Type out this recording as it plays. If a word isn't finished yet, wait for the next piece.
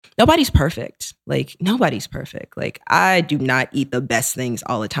nobody's perfect. Like, nobody's perfect. Like, I do not eat the best things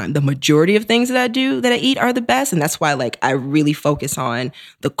all the time. The majority of things that I eat are the best. And that's why, like, I really focus on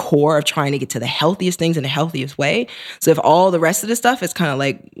the core of trying to get to the healthiest things in the healthiest way. So if all the rest of the stuff is kind of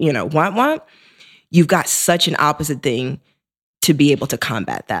like, you know, want, you've got such an opposite thing to be able to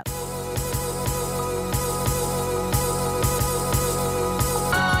combat that.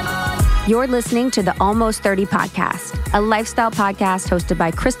 You're listening to the Almost 30 podcast, a lifestyle podcast hosted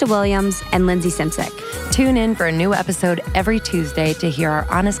by Krista Williams and Lindsay Simsick. Tune in for a new episode every Tuesday to hear our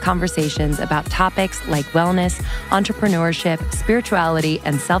honest conversations about topics like wellness, entrepreneurship, spirituality,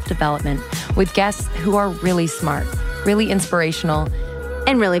 and self-development with guests who are really smart, really inspirational,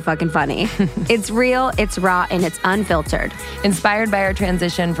 and really fucking funny. It's real, it's raw, and it's unfiltered. Inspired by our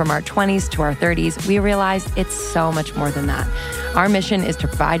transition from our 20s to our 30s, we realized it's so much more than that. Our mission is to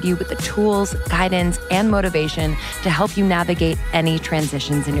provide you with the tools, guidance, and motivation to help you navigate any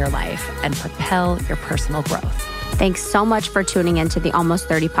transitions in your life and propel your personal growth. Thanks so much for tuning in to the Almost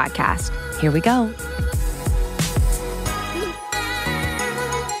 30 podcast. Here we go.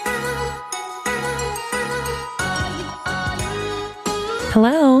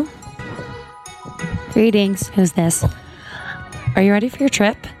 Hello. Greetings. Who's this? Are you ready for your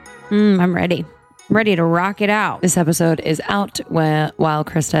trip? I'm ready. I'm ready to rock it out. This episode is out while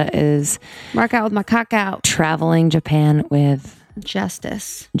Krista is Rock out with my cock out. traveling Japan with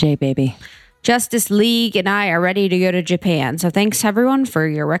Justice. J Baby. Justice League and I are ready to go to Japan. So thanks everyone for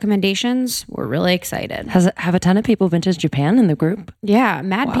your recommendations. We're really excited. Have a ton of people been to Japan in the group? Yeah,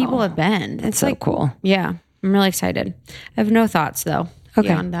 mad people have been. It's so like cool. Yeah, I'm really excited. I have no thoughts though. Okay.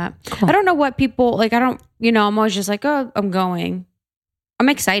 Beyond that. Cool. I don't know what people like. I don't, I'm always just like, oh, I'm going. I'm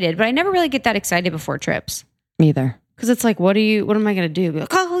excited, but I never really get that excited before trips. Either. Because it's like, what am I going to do? Be like,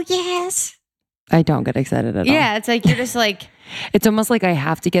 oh, yes. I don't get excited at all. Yeah. It's like, you're just like. It's almost like I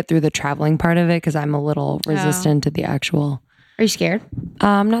have to get through the traveling part of it because I'm a little resistant to the actual. Are you scared?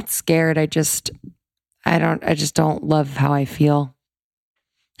 I'm not scared. I just don't love how I feel.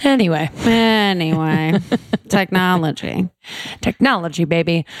 Anyway, technology,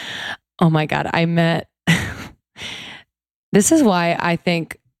 baby. Oh my God. I met, this is why I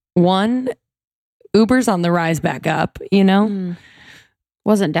think Uber's on the rise back up,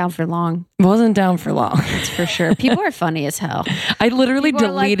 Wasn't down for long. That's for sure. People are funny as hell. I literally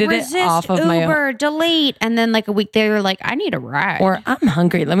deleted it off of my Uber, delete. And then like a week they were like, I need a ride. Or I'm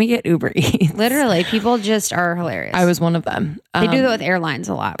hungry. Let me get Uber Eats. Literally, people just are hilarious. I was one of them. They do that with airlines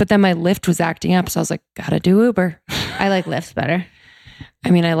a lot. But then my Lyft was acting up. So I was like, gotta do Uber. I like Lyft better. I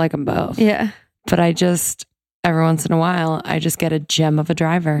mean, I like them both. Yeah. But every once in a while, I just get a gem of a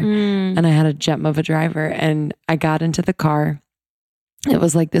driver. And I had a gem of a driver and I got into the car. It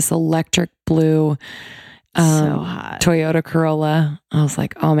was like this electric blue so hot. Toyota Corolla. I was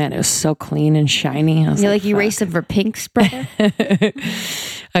like, oh man, it was so clean and shiny. I was like you raced them for pink spray?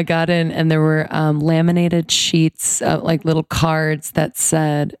 I got in and there were laminated sheets, like little cards that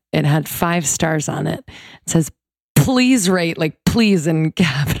said, it had 5 stars on it. It says, please rate, like please in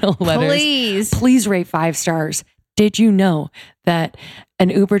capital letters. Please rate 5 stars. Did you know that an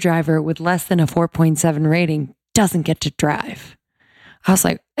Uber driver with less than a 4.7 rating doesn't get to drive? I was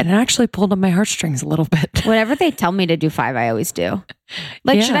like, and it actually pulled on my heartstrings a little bit. Whenever they tell me to do 5, I always do.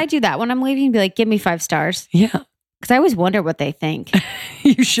 Like, should I do that when I'm leaving? Be like, give me 5 stars. Yeah. Because I always wonder what they think.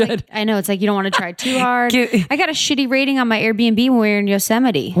 You should. Like, I know. It's like, you don't want to try too hard. I got a shitty rating on my Airbnb when we were in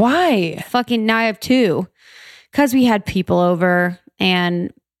Yosemite. Why? Fucking, now I have 2. Because we had people over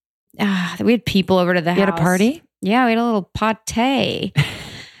and we had people over to the house. You had a party? Yeah, we had a little pate.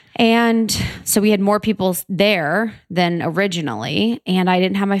 And so we had more people there than originally. And I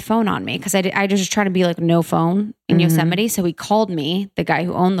didn't have my phone on me because I was just trying to be like no phone in Yosemite. So he called me, the guy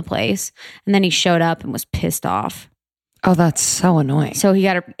who owned the place. And then he showed up and was pissed off. Oh, that's so annoying. So he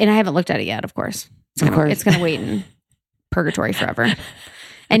got and I haven't looked at it yet, of course. It's going to wait in purgatory forever.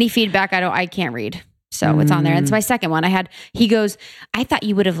 Any feedback I can't read. So it's on there. It's my second one. He goes, I thought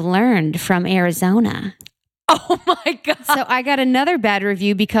you would have learned from Arizona. Oh my God. So I got another bad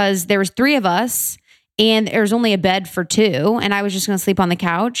review because there was 3 of us and there was only a bed for 2 and I was just going to sleep on the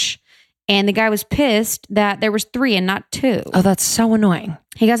couch. And the guy was pissed that there was 3 and not 2. Oh, that's so annoying.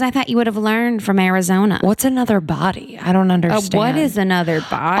 He goes, I thought you would have learned from Arizona. What's another body? I don't understand. What is another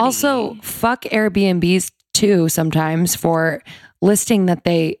body? Also, fuck Airbnbs too sometimes for listing that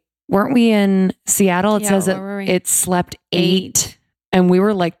weren't we in Seattle? It says that it slept 8. And we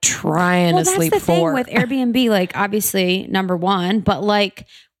were like trying to sleep 4. That's the thing with Airbnb, like obviously number 1, but like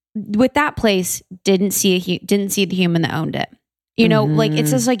with that place, didn't see the human that owned it. Like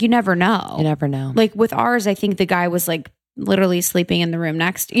it's just like you never know. You never know. Like with ours, I think the guy was like literally sleeping in the room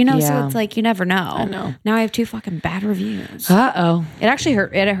next. So Yeah. it's like, you never know. I know. Now I have 2 fucking bad reviews. Uh-oh. It actually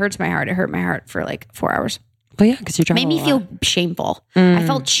hurts my heart. It hurt my heart for like 4 hours. But yeah, because you Made me feel shameful. I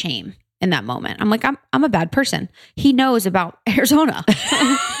felt shame in that moment. I'm like, I'm a bad person. He knows about Arizona.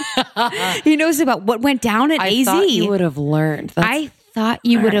 He knows about what went down at AZ. I thought you would have learned. I thought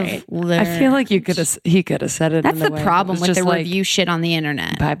you would have learned. I feel like he could have said it. That's in the the way. problem It was with the just review shit on the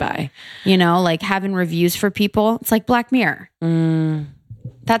internet. Bye-bye. Like having reviews for people. It's like Black Mirror.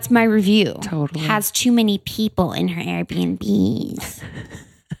 That's my review. Totally. Has too many people in her Airbnbs.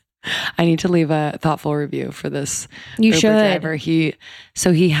 I need to leave a thoughtful review for this You Uber should. driver. He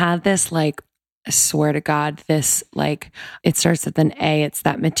had this like, I swear to God, this like, it starts with an A. It's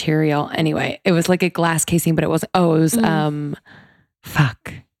that material. Anyway, it was like a glass casing, but it was acrylic,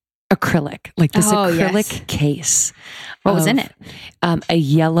 like this acrylic case. What was in it? A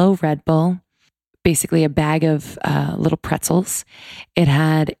yellow Red Bull, basically a bag of little pretzels. It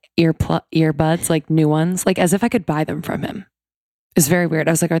had earbuds, like new ones, like as if I could buy them from him. It's very weird.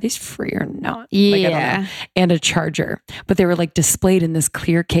 I was like, are these free or not? Yeah. Like, I don't know. And a charger. But they were like displayed in this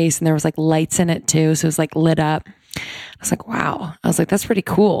clear case and there was like lights in it too. So it was like lit up. I was like, wow. I was like, that's pretty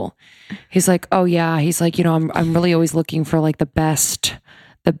cool. He's like, oh yeah. He's like, I'm really always looking for like the best,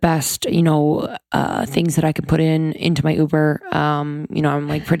 things that I can put into my Uber. I'm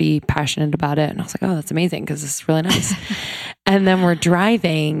like pretty passionate about it. And I was like, oh, that's amazing. Cause it's really nice. And then we're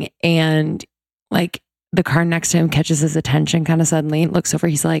driving and like, the car next to him catches his attention kind of suddenly, looks over.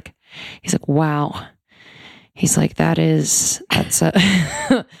 He's like, wow. He's like, that's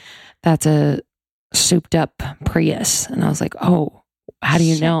a, that's a souped up Prius. And I was like, oh, how do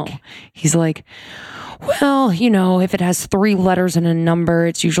you know? He's like, well, if it has 3 letters and a number,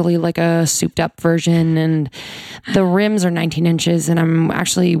 it's usually like a souped up version. And the rims are 19 inches. And I'm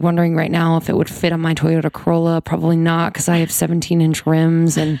actually wondering right now if it would fit on my Toyota Corolla. Probably not, because I have 17-inch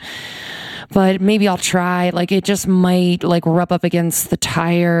rims but maybe I'll try. Like it just might like rub up against the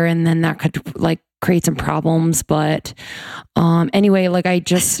tire and then that could like create some problems. But anyway, like I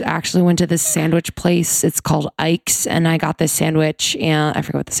just actually went to this sandwich place. It's called Ike's and I got this sandwich and I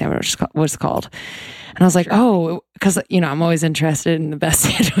forget what the sandwich was called. And I was like, oh, because, I'm always interested in the best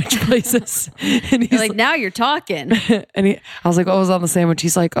sandwich places. And he's like, now you're talking. And I was like, what was on the sandwich?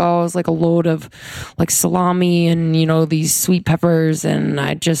 He's like, oh, it was like a load of like salami and, these sweet peppers. And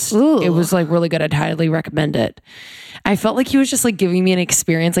it was like really good. I'd highly recommend it. I felt like he was just like giving me an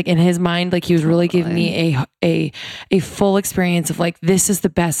experience, like in his mind, like he was really giving me a full experience of like, this is the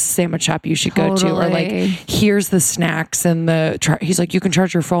best sandwich shop you should go to. Or like, here's the snacks and he's like, you can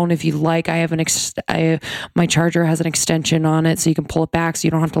charge your phone if you like. I have my charger has an extension on it so you can pull it back so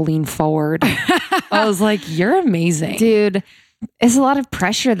you don't have to lean forward. I was like, you're amazing. Dude, it's a lot of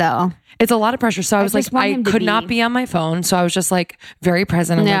pressure though. It's a lot of pressure. So I was like, I could not be on my phone. So I was just like very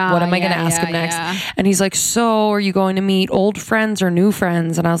present. I'm like, what am I going to ask him next? Yeah. And he's like, so are you going to meet old friends or new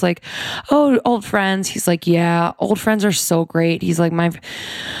friends? And I was like, oh, old friends. He's like, yeah, old friends are so great. He's like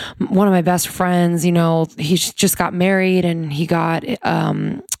one of my best friends, he just got married and he got,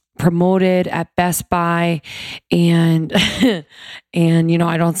 promoted at Best Buy and I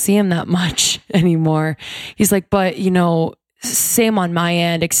don't see him that much anymore. He's like, but same on my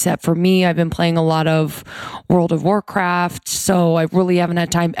end, except for me, I've been playing a lot of World of Warcraft, so I really haven't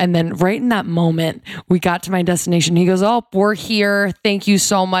had time. And then right in that moment, we got to my destination. He goes, oh, we're here. Thank you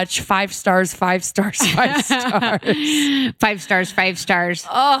so much. 5 stars, 5 stars, 5 stars. 5 stars, 5 stars.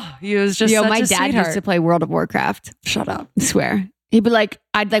 Oh, he was just such my a dad sweetheart. used to play World of Warcraft. Shut up. I swear. He'd be like,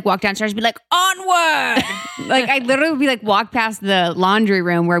 I'd like walk downstairs and be like, onward. Like I literally would be like walk past the laundry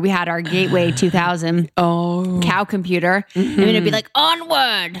room where we had our Gateway 2000 cow computer. And then it'd be like,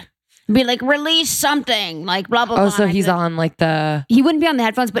 onward. Be like, release something, like blah, blah, blah. Oh, so he's on like he wouldn't be on the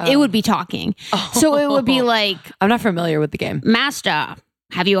headphones, but it would be talking. So it would be like, I'm not familiar with the game. Master,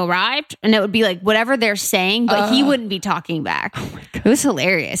 have you arrived? And it would be like whatever they're saying, but he wouldn't be talking back. Oh my God. It was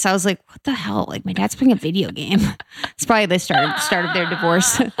hilarious. I was like, what the hell? Like my dad's playing a video game. It's probably the start of their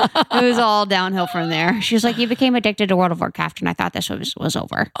divorce. It was all downhill from there. She was like, you became addicted to World of Warcraft and I thought this was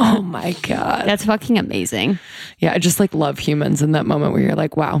over. Oh my God. That's fucking amazing. Yeah, I just like love humans in that moment where you're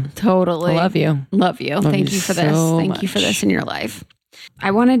like, wow. Totally. I love you. Love you. Thank you for this. Thank you for this in your life.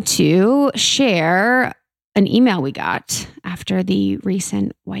 I wanted to share an email we got after the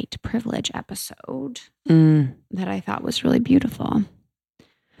recent white privilege episode that I thought was really beautiful.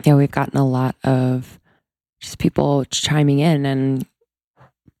 Yeah, we've gotten a lot of just people chiming in and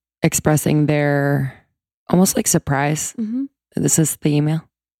expressing their almost like surprise. Mm-hmm. This is the email.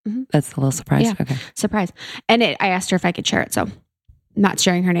 Mm-hmm. That's a little surprise. Yeah. Okay. Surprise. And I asked her if I could share it. So I'm not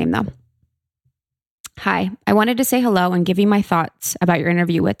sharing her name though. Hi, I wanted to say hello and give you my thoughts about your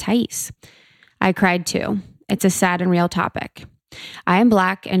interview with Thais. I cried too. It's a sad and real topic. I am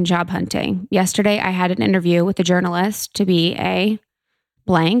Black and job hunting. Yesterday, I had an interview with a journalist to be a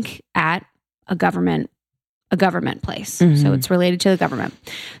blank at a government place. So it's related to the government.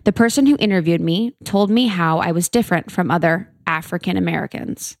 The person who interviewed me told me how I was different from other African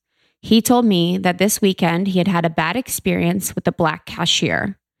Americans. He told me that this weekend he had had a bad experience with a Black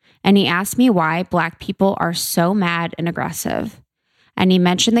cashier. And he asked me why Black people are so mad and aggressive. And he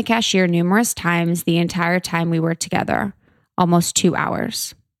mentioned the cashier numerous times the entire time we were together, almost 2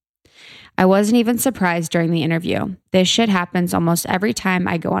 hours. I wasn't even surprised during the interview. This shit happens almost every time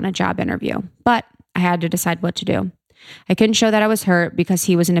I go on a job interview, but I had to decide what to do. I couldn't show that I was hurt because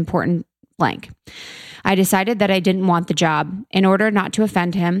he was an important blank. I decided that I didn't want the job. In order not to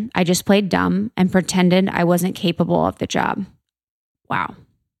offend him, I just played dumb and pretended I wasn't capable of the job. Wow.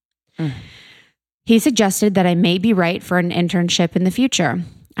 He suggested that I may be right for an internship in the future.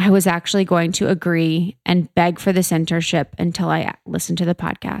 I was actually going to agree and beg for this internship until I listened to the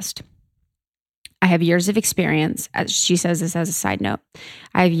podcast. I have years of experience. As she says this as a side note.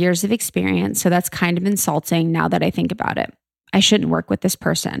 I have years of experience, so that's kind of insulting now that I think about it. I shouldn't work with this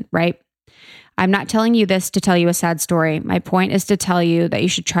person, right? I'm not telling you this to tell you a sad story. My point is to tell you that you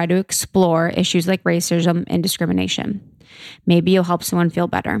should try to explore issues like racism and discrimination. Maybe you'll help someone feel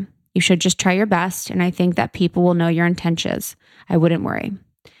better. You should just try your best, and I think that people will know your intentions. I wouldn't worry.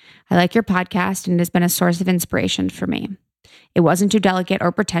 I like your podcast, and it has been a source of inspiration for me. It wasn't too delicate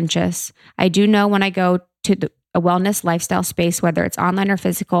or pretentious. I do know when I go to a wellness lifestyle space, whether it's online or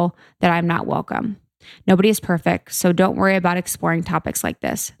physical, that I'm not welcome. Nobody is perfect, so don't worry about exploring topics like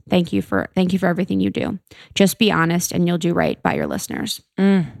this. Thank you for everything you do. Just be honest, and you'll do right by your listeners.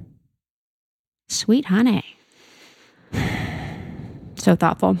 Sweet honey. So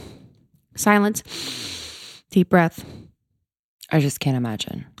thoughtful. Silence. Deep breath. I just can't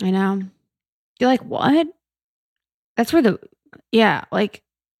imagine. I know. You're like, what? That's where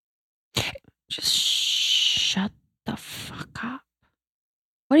just shut the fuck up.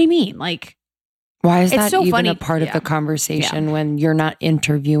 What do you mean? Like, why is it's that so even funny. a part of the conversation when you're not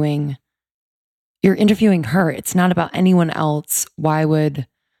interviewing? You're interviewing her. It's not about anyone else. Why would...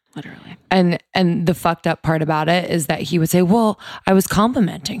 Literally. And the fucked up part about it is that he would say, well, I was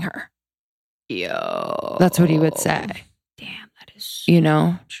complimenting her. Yo. That's what he would say. Damn, that is so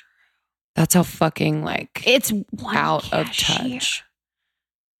true. That's how fucking it's out cashier. of touch.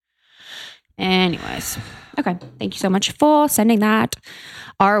 Anyways. Okay. Thank you so much for sending that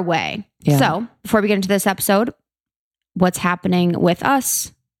our way. Yeah. So before we get into this episode, what's happening with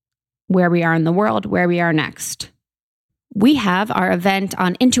us, where we are in the world, where we are next. We have our event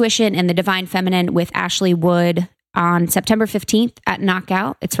on intuition and the divine feminine with Ashley Wood on September 15th at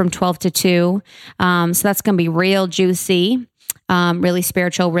Knockout. It's from 12 to 2. So that's going to be real juicy, really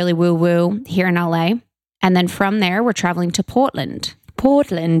spiritual, really woo-woo here in LA. And then from there, we're traveling to Portland.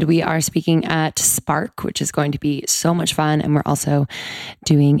 We are speaking at Spark, which is going to be so much fun. And we're also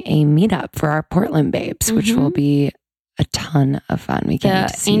doing a meetup for our Portland babes, which will be a ton of fun. We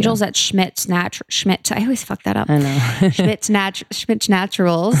can't wait to see Angels you. at Schmidt. I always fuck that up. I know. Schmidt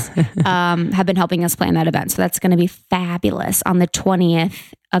Naturals have been helping us plan that event. So that's going to be fabulous on the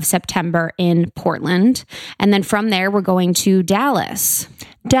 20th of September in Portland. And then from there, we're going to Dallas.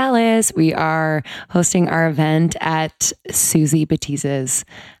 We are hosting our event at Susie Batiza's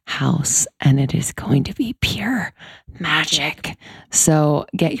house, and it is going to be pure magic. So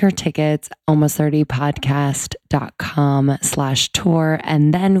get your tickets, almost30podcast.com/tour.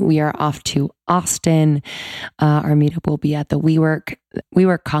 And then we are off to Austin. Our meetup will be at the WeWork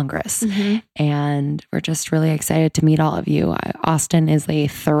Congress. And we're just really excited to meet all of you. Austin is a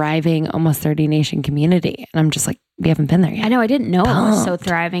thriving Almost 30 Nation community. And I'm just like, we haven't been there yet. I know. I didn't know it was so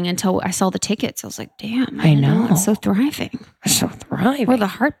thriving until I saw the tickets. I was like, damn, I know. It's so thriving. So thriving. We're the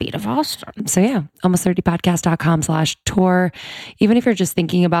heartbeat of Austin. So yeah, almost30podcast.com/tour. Even if you're just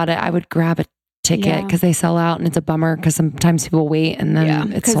thinking about it, I would grab a ticket because they sell out and it's a bummer because sometimes people wait and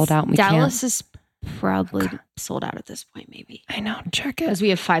then it's sold out and we Dallas can't. is probably sold out at this point, maybe. I know, check it. Because we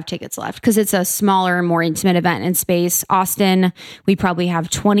have 5 tickets left because it's a smaller, more intimate event in space. Austin, we probably have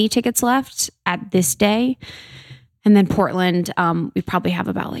 20 tickets left at this day. And then Portland, we probably have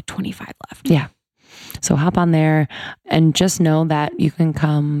about 25 left. Yeah. So hop on there and just know that you can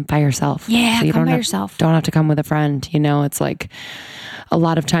come by yourself. Yeah, so you come by yourself. Don't have to come with a friend. It's like a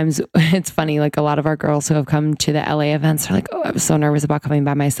lot of times it's funny. Like a lot of our girls who have come to the LA events are like, oh, I was so nervous about coming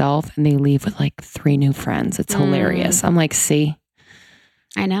by myself. And they leave with 3 new friends. It's hilarious. I'm like, see?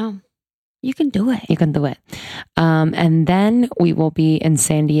 I know. You can do it. You can do it. And then we will be in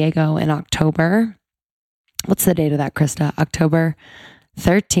San Diego in October. what's the date of that, Krista? October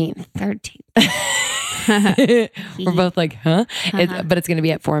 13th. 13th. We're both like, huh? But it's going to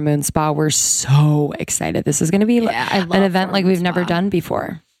be at Four Moon Spa. We're so excited. This is going to be an event like we've never done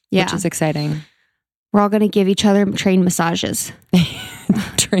before, which is exciting. We're all going to give each other train massages.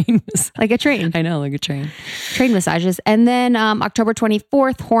 Like a train. I know, like a train. Train massages. And then October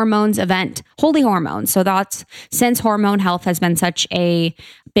 24th, hormones event, Holy Hormones. So that's, since hormone health has been such a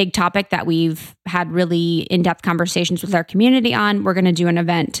big topic that we've had really in-depth conversations with our community on, we're going to do an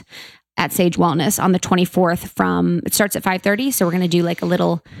event at Sage Wellness on the 24th it starts at 5:30. So we're going to do like a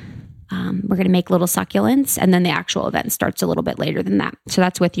little, we're going to make little succulents, and then the actual event starts a little bit later than that. So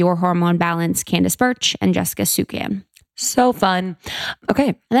that's with Your Hormone Balance, Candace Birch and Jessica Sukan. So fun. Okay.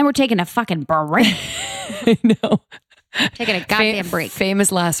 And then we're taking a fucking break. I know. Taking a goddamn break.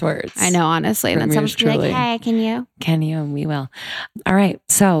 Famous last words. I know, honestly. And then someone's gonna be like, hey, can you? Can you? And we will. All right.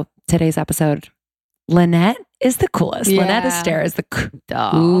 So today's episode, Lynnette is the coolest. Yeah. Lynnette Astaire is the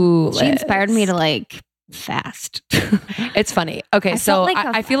coolest. She inspired me to like fast. It's funny. Okay. So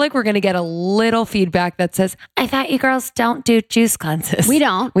I feel like we're going to get a little feedback that says, I thought you girls don't do juice cleanses. We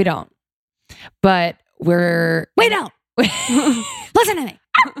don't. But we don't. Listen to me.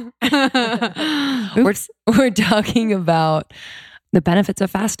 We're talking about the benefits of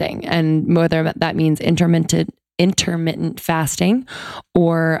fasting, and whether that means intermittent fasting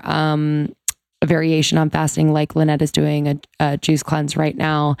or a variation on fasting, like Lynnette is doing a juice cleanse right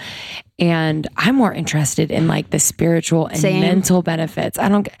now. And I'm more interested in like the spiritual and mental benefits.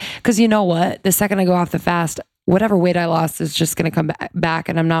 Because you know what? The second I go off the fast, whatever weight I lost is just going to come back,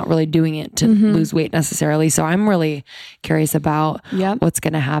 and I'm not really doing it to lose weight necessarily. So I'm really curious about what's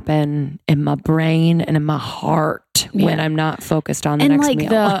going to happen in my brain and in my heart when I'm not focused on the next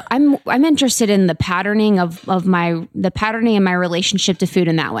meal. I'm interested in the patterning of my patterning in my relationship to food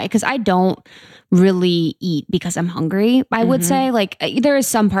in that way, because I don't really eat because I'm hungry. I would say like there is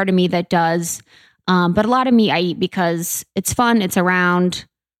some part of me that does, but a lot of me I eat because it's fun. It's around.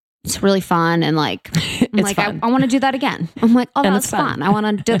 It's really fun. And like, I want to do that again. I'm like, oh, that's fun. I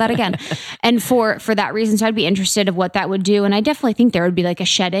want to do that again. And for that reason, so I'd be interested of what that would do. And I definitely think there would be like a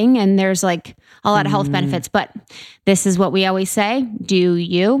shedding, and there's like a lot of health benefits, but this is what we always say, do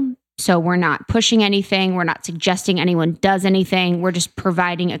you? So we're not pushing anything. We're not suggesting anyone does anything. We're just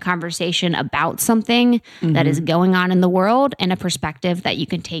providing a conversation about something that is going on in the world and a perspective that you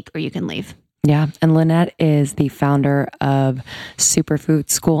can take or you can leave. Yeah. And Lynnette is the founder of Superfood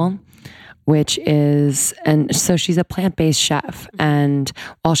School, which is, and so she's a plant-based chef. And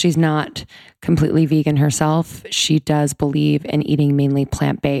while she's not completely vegan herself, she does believe in eating mainly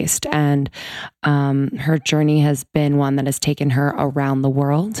plant-based. And her journey has been one that has taken her around the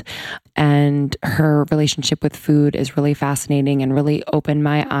world. And her relationship with food is really fascinating and really opened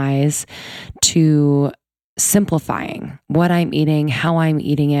my eyes to simplifying what I'm eating, how I'm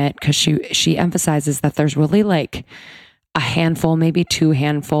eating it, because she emphasizes that there's really like a handful, maybe two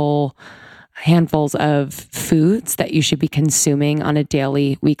handfuls of foods that you should be consuming on a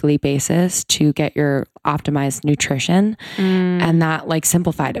daily, weekly basis to get your optimized nutrition. And that like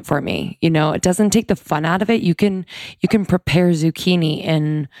simplified it for me. You know, it doesn't take the fun out of it. You can prepare zucchini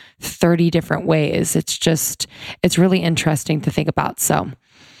in 30 different ways. It's really interesting to think about. So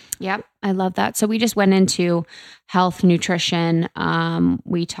yep. I love that. So we just went into health, nutrition.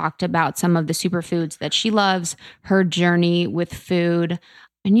 We talked about some of the superfoods that she loves, her journey with food.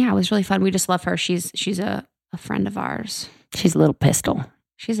 And yeah, it was really fun. We just love her. She's a friend of ours. She's a little pistol.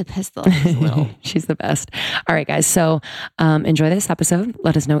 She's a pistol. She's little. She's the best. All right, guys. So enjoy this episode.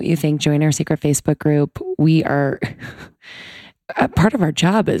 Let us know what you think. Join our secret Facebook group. We are... part of our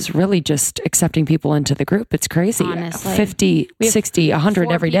job is really just accepting people into the group. It's crazy. Honestly. 50, 60, 100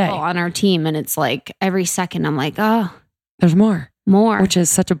 every day. On our team. And it's like every second I'm like, oh, there's more, which is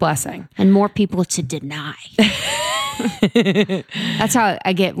such a blessing. And more people to deny. That's how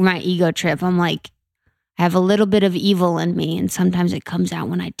I get my ego trip. I'm like, I have a little bit of evil in me. And sometimes it comes out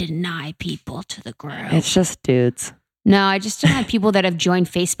when I deny people to the group. It's just dudes. No, I just deny people that have joined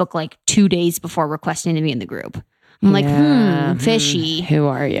Facebook like 2 days before requesting to be in the group. I'm like, fishy. Who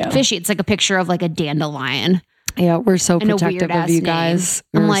are you? Fishy. It's like a picture of like a dandelion. Yeah, we're so protective of you guys.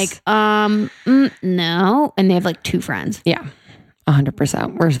 I'm like, no. And they have like 2 friends. Yeah,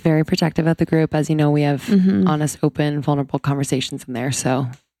 100%. We're very protective of the group. As you know, we have honest, open, vulnerable conversations in there. So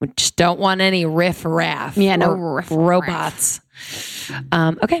we just don't want any riff-raff. Yeah, no riff robots.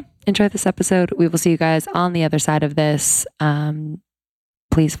 Okay, enjoy this episode. We will see you guys on the other side of this.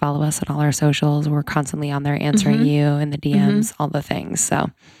 Please follow us on all our socials. We're constantly on there answering you in the DMs, all the things. So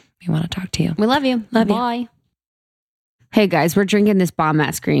we want to talk to you. We love you. Bye. Hey guys, we're drinking this bomb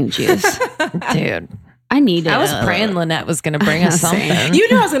ass green juice. Dude, I need it. I was praying Lynnette was going to bring us something. You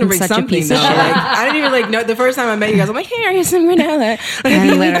knew I was going to bring Such a something piece though. of shit. Like, I didn't even know the first time I met you guys. I'm like, here's some granola.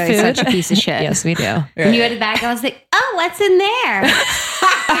 I'm literally such a piece of shit. Yes, we do. When you had it back, I was like, oh, what's in there?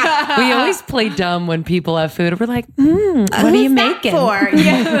 We always play dumb when people have food. We're like, what are you making?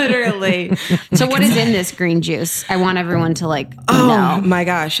 Yeah, literally. So what is in this green juice? I want everyone to like Oh know. my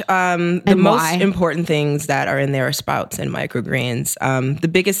gosh. The most why? important things that are in there are sprouts and microgreens. The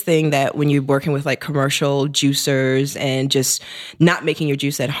biggest thing that when you're working with like commercial juicers and just not making your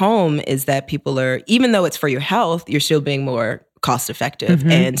juice at home is that people are, even though it's for your health, you're still being more cost effective.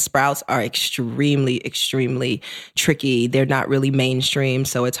 And sprouts are extremely, extremely tricky. They're not really mainstream.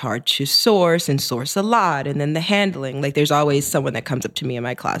 So it's hard to source a lot. And then the handling, like there's always someone that comes up to me in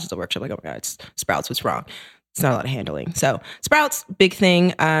my classes or workshop, like, oh my God, it's sprouts, what's wrong? It's not a lot of handling. So sprouts, big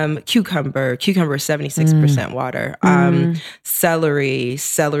thing. Cucumber is 76% water. Celery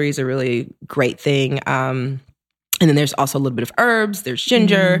is a really great thing. And then there's also a little bit of herbs, there's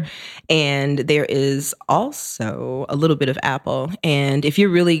ginger, and there is also a little bit of apple. And if you're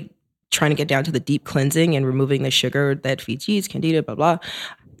really trying to get down to the deep cleansing and removing the sugar that feeds yeast, candida, blah, blah,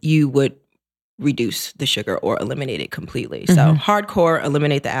 you would reduce the sugar or eliminate it completely. So hardcore,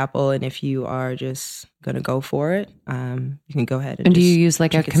 eliminate the apple. And if you are just going to go for it, you can go ahead. And do you use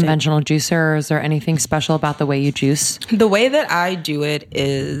like a conventional juicer, or is there anything special about the way you juice? The way that I do it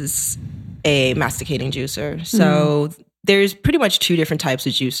is a masticating juicer. So there's pretty much two different types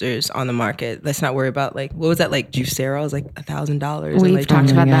of juicers on the market. Let's not worry about like, what was that, like Juicero? It was like $1,000. We've talked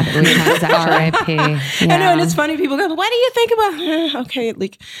about that 3 times actually. R.I.P. I know, and it's funny. People go, "Why do you think about?" Okay,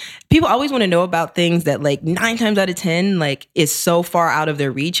 like people always want to know about things that, like 9 times out of 10, like is so far out of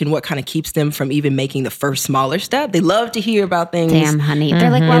their reach, and what kind of keeps them from even making the first smaller step. They love to hear about things. Damn, honey.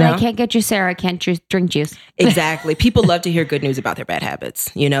 They're like, well, I can't get Juicero. I can't drink juice. Exactly. People love to hear good news about their bad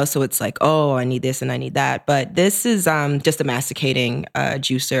habits. So it's like, oh, I need this and I need that. But this is just a masticating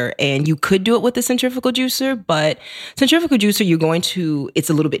juicer, and you could do it with the centrifugal juicer. But centrifugal juicer, it's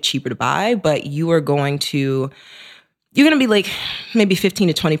a little bit cheaper to buy, but you're going to be like maybe 15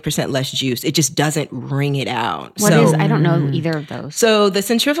 to 20% less juice. It just doesn't wring it out. I don't know either of those. So the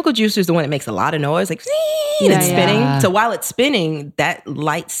centrifugal juicer is the one that makes a lot of noise, like and it's spinning. So while it's spinning, that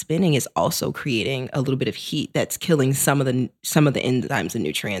light spinning is also creating a little bit of heat that's killing some of the enzymes and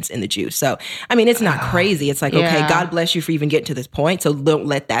nutrients in the juice. So I mean, it's not crazy. It's like, okay, God bless you for even getting to this point. So don't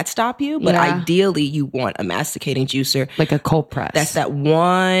let that stop you. But ideally, you want a masticating juicer, like a cold press. That's that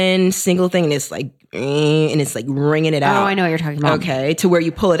one single thing, and it's like wringing it out. Oh, I know what you're talking about. Okay, to where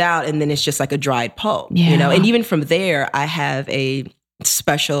you pull it out and then it's just like a dried pulp, And even from there, I have a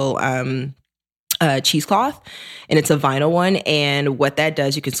special cheesecloth, and it's a vinyl one. And what that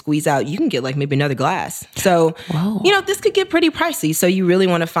does, you can squeeze out, you can get like maybe another glass. So, this could get pretty pricey. So you really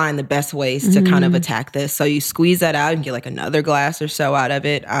want to find the best ways to kind of attack this. So you squeeze that out and get like another glass or so out of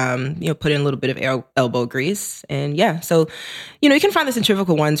it. Put in a little bit of elbow grease. And so, you can find the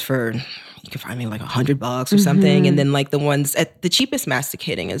centrifugal ones you can find me like $100 or something. And then like the ones at the cheapest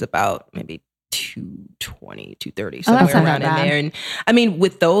masticating is about maybe $220, $230, somewhere around in there. And I mean,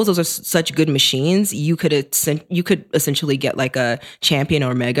 with those are such good machines. You could essentially get like a Champion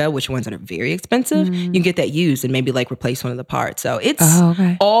or Mega, which ones that are very expensive. You can get that used and maybe like replace one of the parts. So it's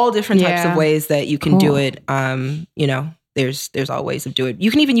all different types of ways that you can do it. There's all ways of doing it.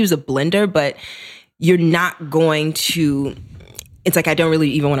 You can even use a blender, but you're not going to. It's like I don't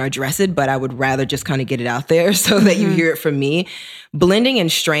really even want to address it, but I would rather just kind of get it out there so that you hear it from me. Blending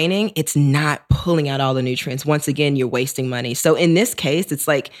and straining, it's not pulling out all the nutrients. Once again, you're wasting money. So in this case, it's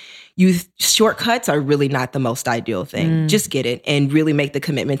like shortcuts are really not the most ideal thing. Just get it and really make the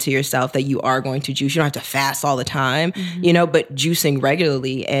commitment to yourself that you are going to juice. You don't have to fast all the time, but juicing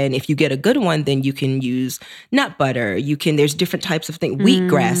regularly. And if you get a good one, then you can use nut butter. There's different types of things,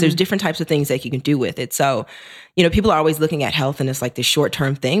 wheatgrass. There's different types of things that you can do with it. So, people are always looking at health and it's like this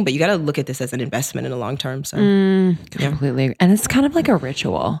short-term thing, but you got to look at this as an investment in the long term. So completely. And it's kind of like a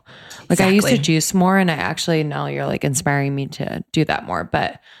ritual. Like I used to juice more, and now you're like inspiring me to do that more.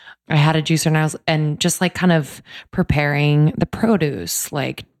 But I had a juicer and just like kind of preparing the produce,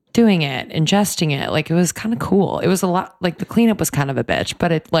 like doing it, ingesting it. Like it was kind of cool. It was a lot, like the cleanup was kind of a bitch,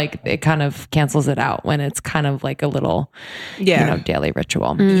 but it kind of cancels it out when it's kind of like a little, daily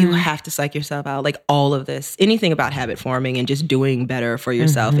ritual. You have to psych yourself out. Like all of this, anything about habit forming and just doing better for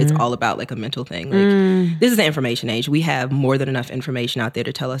yourself, it's all about like a mental thing. Like this is the information age. We have more than enough information out there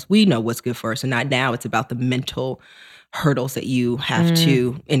to tell us we know what's good for us. And now it's about the mental hurdles that you have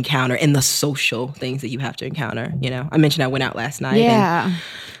to encounter and the social things that you have to encounter. I mentioned I went out last night. Yeah.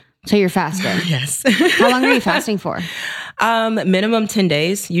 So you're fasting. Yes. How long are you fasting for? Minimum 10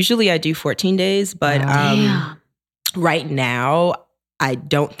 days. Usually I do 14 days, but right now I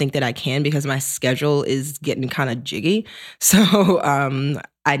don't think that I can because my schedule is getting kind of jiggy. So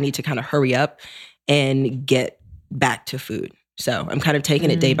I need to kind of hurry up and get back to food. So I'm kind of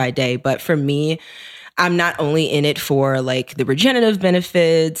taking it day by day. But for me, I'm not only in it for like the regenerative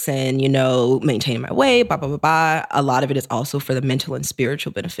benefits and, maintaining my weight, blah, blah, blah, blah. A lot of it is also for the mental and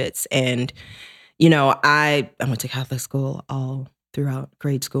spiritual benefits. And, I went to Catholic school all throughout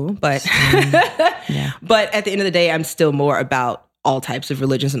grade school, but, but at the end of the day, I'm still more about all types of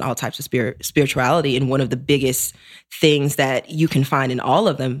religions and all types of spirituality. And one of the biggest things that you can find in all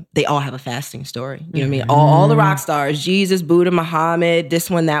of them, they all have a fasting story. You know what I mean? All the rock stars, Jesus, Buddha, Muhammad,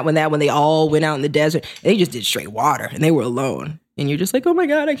 this one, that one, they all went out in the desert. They just did straight water and they were alone. And you're just like, oh my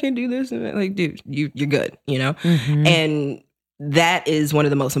God, I can't do this. And like, dude, you're good, And that is one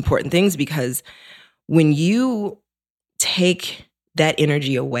of the most important things because when you take that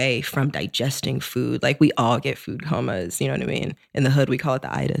energy away from digesting food. Like we all get food comas, you know what I mean? In the hood, we call it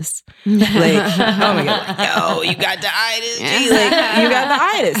the itis. Like, oh my God, like, yo, you got the itis. Gee, like, you got the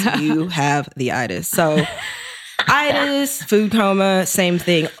itis. You have the itis. So itis, food coma, same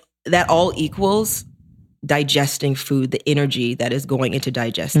thing. That all equals digesting food, the energy that is going into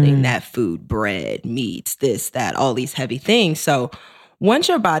digesting that food, bread, meats, this, that, all these heavy things. So once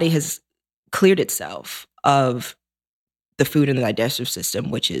your body has cleared itself of the food in the digestive system,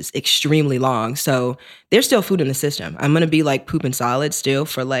 which is extremely long. So there's still food in the system. I'm going to be like pooping solid still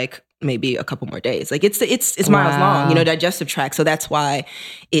for like maybe a couple more days. Like it's miles long, digestive tract. So that's why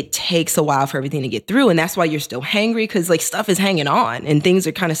it takes a while for everything to get through. And that's why you're still hangry because like stuff is hanging on and things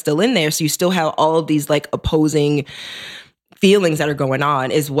are kind of still in there. So you still have all of these like opposing feelings that are going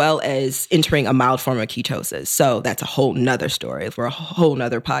on, as well as entering a mild form of ketosis. So that's a whole nother story for a whole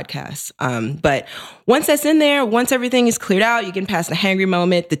nother podcast. But once that's in there, once everything is cleared out, you get past the hangry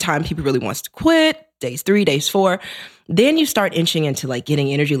moment, the time people really wants to quit, days 3, days 4, then you start inching into like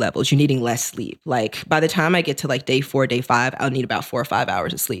getting energy levels. You're needing less sleep. Like by the time I get to like day 4, day 5, I'll need about 4 or 5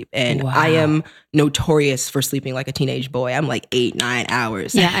 hours of sleep. And I am notorious for sleeping like a teenage boy. I'm like 8, 9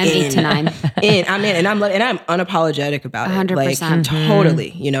 hours. Yeah, I'm 8 to 9. And I'm unapologetic about 100%. it. Like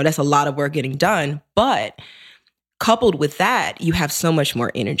totally, that's a lot of work getting done. But coupled with that, you have so much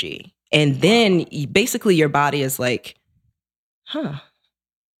more energy. And then basically your body is like,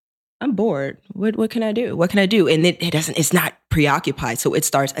 I'm bored. What can I do? What can I do? And it's not preoccupied. So it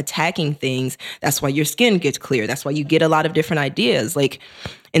starts attacking things. That's why your skin gets clear. That's why you get a lot of different ideas. Like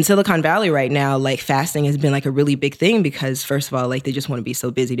in Silicon Valley right now, like fasting has been like a really big thing because first of all, like they just want to be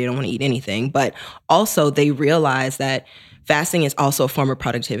so busy. They don't want to eat anything. But also they realize that fasting is also a form of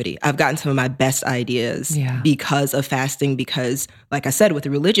productivity. I've gotten some of my best ideas because of fasting, because like I said, with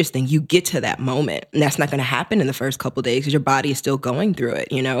the religious thing, you get to that moment and that's not going to happen in the first couple of days because your body is still going through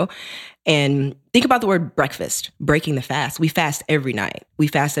it, And think about the word breakfast, breaking the fast. We fast every night. We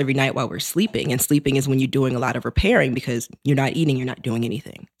fast every night while we're sleeping. And sleeping is when you're doing a lot of repairing because you're not eating, you're not doing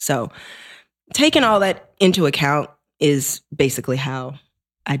anything. So taking all that into account is basically how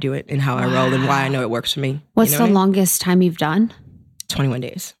I do it and how I roll and why I know it works for me. What's the longest time you've done? 21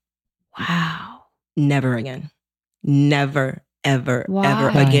 days. Wow. Never again. Never, ever, ever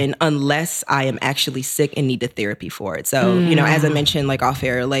again, unless I am actually sick and need the therapy for it. So, as I mentioned, like off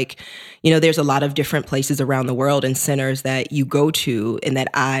air, like, there's a lot of different places around the world and centers that you go to and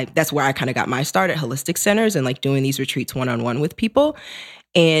that's where I kind of got my start at holistic centers and like doing these retreats one-on-one with people.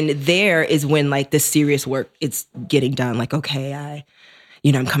 And there is when like the serious work is getting done. Like, okay,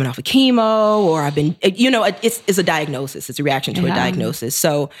 I'm coming off of chemo or I've been, it's a diagnosis. It's a reaction to a diagnosis.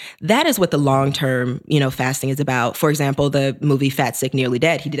 So that is what the long-term, fasting is about. For example, the movie Fat, Sick, Nearly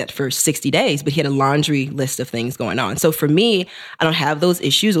Dead, he did that for 60 days, but he had a laundry list of things going on. So for me, I don't have those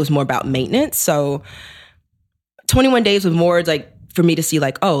issues. It was more about maintenance. So 21 days was more like for me to see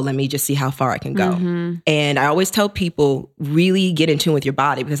like, oh, let me just see how far I can go. And I always tell people, really get in tune with your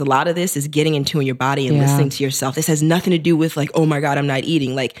body because a lot of this is getting in tune with your body and listening to yourself. This has nothing to do with like, oh my God, I'm not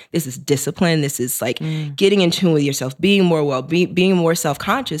eating. Like this is discipline. This is like getting in tune with yourself, being more being more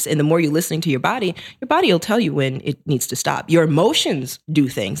self-conscious. And the more you're listening to your body will tell you when it needs to stop. Your emotions do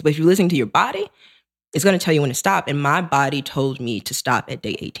things, but if you're listening to your body, it's going to tell you when to stop. And my body told me to stop at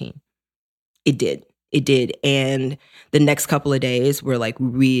day 18. It did. And the next couple of days were like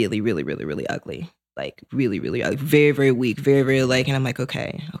really, really, really, really ugly. Like really, really ugly. Very, very weak. Very, very like, and I'm like,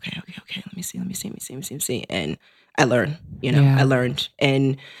 okay. Let me see. And I learned, I learned.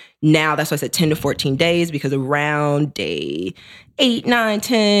 And now that's why I said 10 to 14 days because around day 8, 9,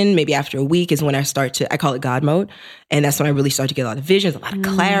 10, maybe after a week is when I call it God mode. And that's when I really start to get a lot of visions, a lot of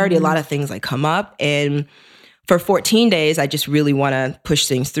clarity, a lot of things like come up. And for 14 days, I just really want to push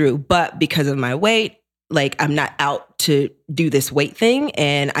things through. But because of my weight, like I'm not out to do this weight thing,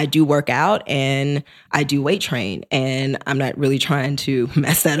 and I do work out and I do weight train, and I'm not really trying to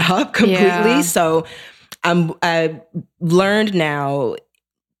mess that up completely. Yeah. So I've learned now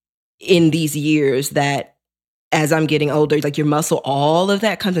in these years that as I'm getting older, like your muscle, all of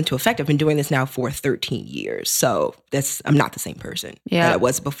that comes into effect. I've been doing this now for 13 years. So I'm not the same person that I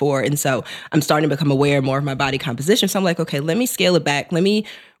was before. And so I'm starting to become aware more of my body composition. So I'm like, okay, let me scale it back. Let me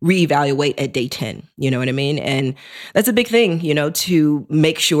reevaluate at day 10. You know what I mean? And that's a big thing, to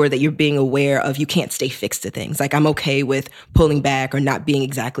make sure that you're being aware of, you can't stay fixed to things. Like I'm okay with pulling back or not being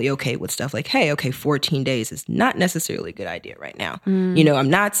exactly okay with stuff like, hey, okay, 14 days is not necessarily a good idea right now. I'm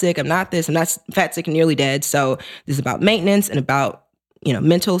not sick. I'm not this. I'm not fat, sick, and nearly dead. So this is about maintenance and about,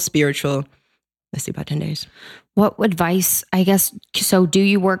 mental, spiritual. Let's see, about 10 days. What advice, I guess, so do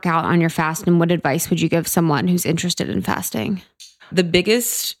you work out on your fast, and what advice would you give someone who's interested in fasting? The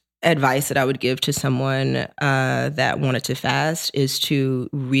biggest advice that I would give to someone that wanted to fast is to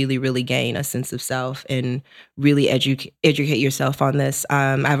really, really gain a sense of self and really educate yourself on this.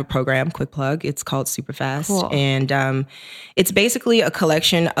 I have a program, quick plug. It's called Superfast. Cool. And it's basically a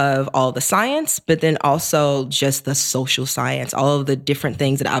collection of all the science, but then also just the social science, all of the different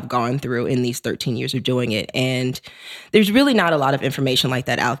things that I've gone through in these 13 years of doing it. And there's really not a lot of information like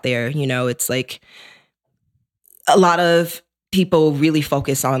that out there. It's like a lot of people really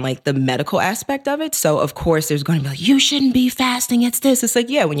focus on like the medical aspect of it. So of course there's going to be like, you shouldn't be fasting. It's this. It's like,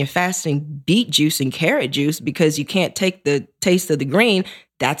 yeah, when you're fasting beet juice and carrot juice because you can't take the taste of the green,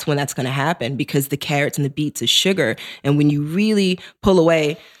 that's when that's going to happen, because the carrots and the beets is sugar. And when you really pull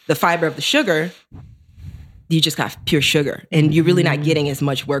away the fiber of the sugar, you just got pure sugar, and you're really not getting as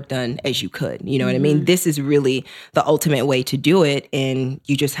much work done as you could. You know what I mean? This is really the ultimate way to do it. And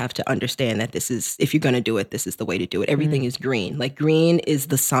you just have to understand that this is, if you're going to do it, this is the way to do it. Everything is green. Like green is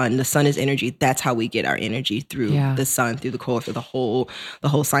the sun. The sun is energy. That's how we get our energy, through the sun, through the core, through the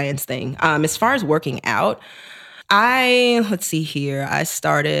whole science thing. As far as working out, let's see here. I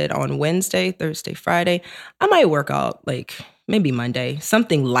started on Wednesday, Thursday, Friday. I might work out like maybe Monday,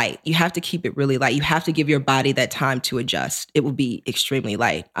 something light. You have to keep it really light. You have to give your body that time to adjust. It will be extremely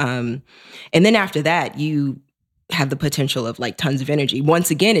light. And then after that, you have the potential of like tons of energy.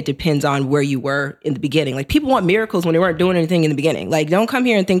 Once again, it depends on where you were in the beginning. Like people want miracles when they weren't doing anything in the beginning. Like don't come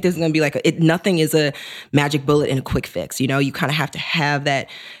here and think this is going to be like, nothing is a magic bullet and a quick fix. You kind of have to have that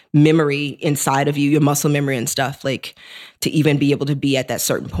memory inside of you, your muscle memory and stuff, like to even be able to be at that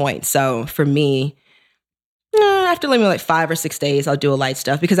certain point. So for me, after maybe like 5 or 6 days, I'll do a light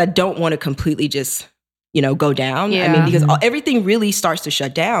stuff, because I don't want to completely just, go down. Yeah. I mean, because everything really starts to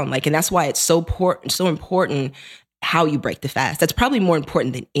shut down. Like, and that's why it's so important how you break the fast. That's probably more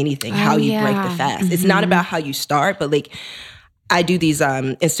important than anything, how you break the fast. It's not about how you start, but like I do these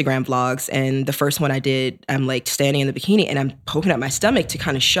Instagram vlogs, and the first one I did, I'm like standing in the bikini and I'm poking at my stomach to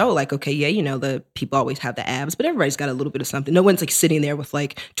kind of show like, okay, yeah, the people always have the abs, but everybody's got a little bit of something. No one's like sitting there with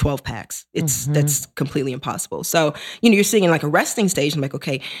like 12 packs. That's completely impossible. So, you're sitting in like a resting stage. I'm like,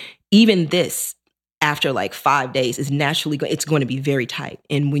 okay, even this after like 5 days is naturally it's going to be very tight.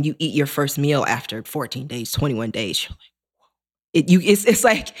 And when you eat your first meal after 14 days, 21 days, you're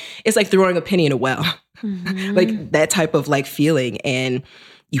like, it's like throwing a penny in a well. Like that type of like feeling, and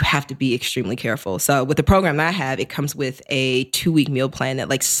you have to be extremely careful. So with the program I have, it comes with a 2-week meal plan that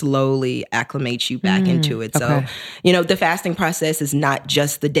like slowly acclimates you back into it. So, the fasting process is not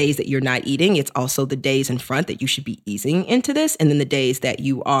just the days that you're not eating. It's also the days in front that you should be easing into this. And then the days that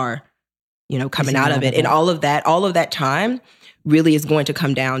you are, coming out of it. And all of that time really is going to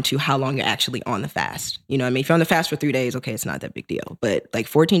come down to how long you're actually on the fast. If you're on the fast for 3 days, okay, it's not that big deal. But like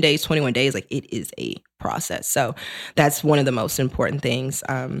 14 days, 21 days, like it is a process. So that's one of the most important things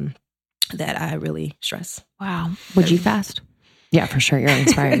that I really stress. Wow. Would you fast? Yeah, for sure. You're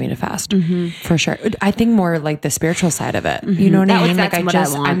inspiring me to fast. For sure. I think more like the spiritual side of it. You know what I mean? Like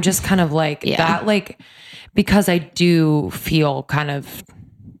I'm just kind of like that, like, because I do feel kind of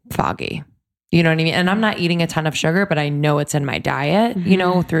foggy. You know what I mean? And I'm not eating a ton of sugar, but I know it's in my diet,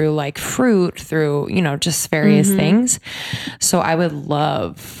 through like fruit, through, just various things. So I would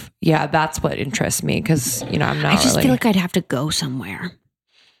love, that's what interests me, because, I'm not I just feel like I'd have to go somewhere.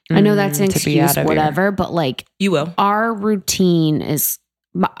 I know that's an excuse, whatever, but like you will. Our routine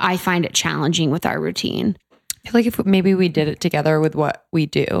I find it challenging with our routine. I feel like if maybe we did it together with what we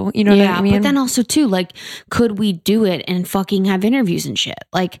do, you know what I mean? But then also too, like, could we do it and fucking have interviews and shit?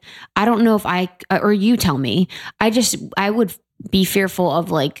 Like, I don't know if or you tell me, I would be fearful of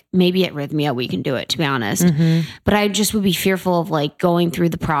like, maybe at Rhythmia we can do it, to be honest. But I just would be fearful of like going through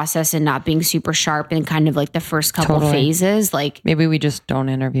the process and not being super sharp in kind of like the first couple phases. Like maybe we just don't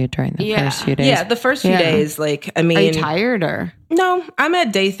interview during the first few days. Yeah, the first few days. Like, I mean, are you tired or? No, I'm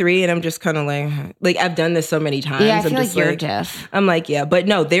at day 3 and I'm just kind of like I've done this so many times. Yeah, I I'm feel just like you're diff. I'm like, yeah, but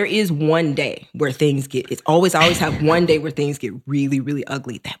no, there is one day where things get, I always have one day where things get really, really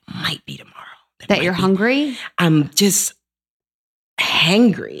ugly. That might be tomorrow. That you're hungry? I'm just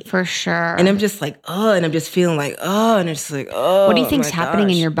hangry. For sure. And I'm just like, oh, and I'm just feeling like, oh, and it's like, oh. What do you think's happening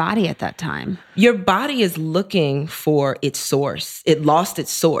in your body at that time? Your body is looking for its source. It lost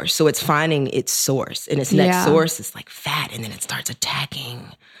its source. So it's finding its source. And its next source is like fat. And then it starts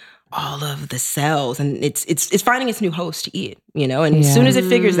attacking all of the cells. And it's finding its new host to eat, you know? And as soon as it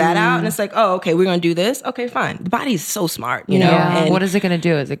figures that out and it's like, oh, okay, we're going to do this. Okay, fine. The body is so smart, you know? And what is it going to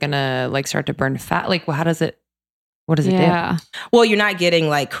do? Is it going to like start to burn fat? Like, well, what does it do? Well, you're not getting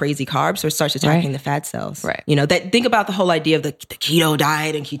like crazy carbs, so it starts attacking the fat cells. Right. You know, think about the whole idea of the keto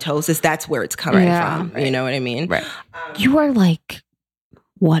diet and ketosis. That's where it's coming from. Right. You know what I mean? Right. You are like,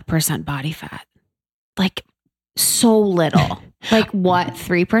 what % body fat? Like so little. Like what,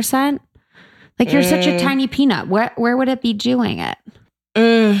 3%? Like you're such a tiny peanut. Where would it be doing it?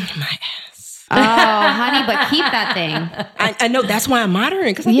 My ass. Oh, honey, but keep that thing. I know. That's why I'm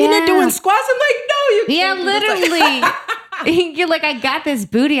monitoring. Because I'm in there doing squats. I'm like, no, you can't. Yeah, literally. You're like, I got this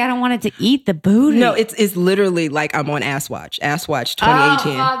booty. I don't want it to eat the booty. No, it's literally like I'm on Ass Watch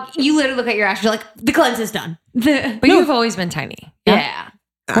 2018. You literally look at your ass. You're like, the cleanse is done. But you've always been tiny. Yeah.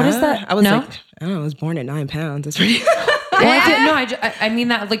 What is that? I was like, I don't know, I was born at 9 pounds. That's pretty. I mean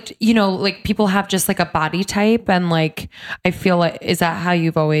that, like, you know, like people have just like a body type, and like I feel like, is that how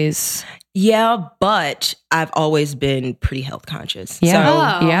you've always? Yeah, but I've always been pretty health conscious.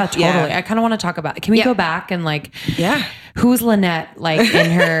 Yeah, So, yeah, totally. Yeah. I kind of want to talk about it. Can we go back and like, who's Lynnette like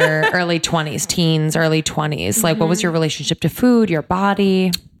in her early 20s, teens, early 20s? Like, what was your relationship to food, your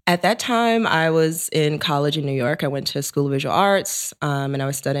body? At that time, I was in college in New York. I went to School of Visual Arts, and I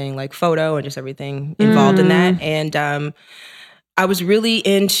was studying like photo and just everything involved in that. And I was really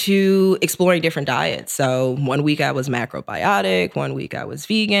into exploring different diets. So one week I was macrobiotic, one week I was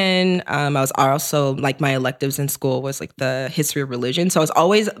vegan. I was also like, my electives in school was like the history of religion. So I was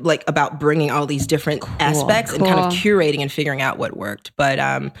always like about bringing all these different aspects and kind of curating and figuring out what worked. But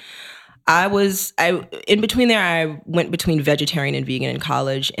in between there, I went between vegetarian and vegan in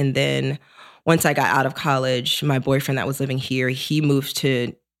college. And then once I got out of college, my boyfriend that was living here, he moved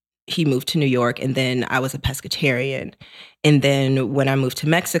to New York, and then I was a pescatarian. And then when I moved to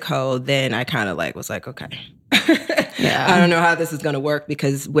Mexico, then I kind of like was like, okay, I don't know how this is going to work,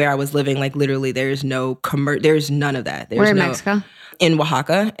 because where I was living, like literally there's no there's none of that. Where in Mexico? In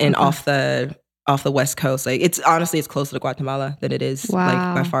Oaxaca, and off the West Coast. Like it's closer to Guatemala than it is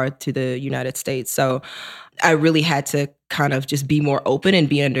like by far to the United States. So I really had to kind of just be more open and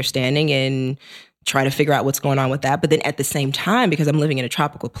be understanding and try to figure out what's going on with that. But then at the same time, because I'm living in a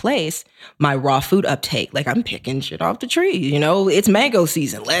tropical place, my raw food uptake, like I'm picking shit off the tree, you know, it's mango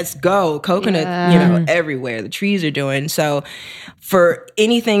season. Let's go. Coconut, you know, everywhere. The trees are doing. So for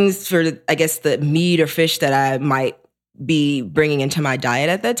anything, for I guess the meat or fish that I might be bringing into my diet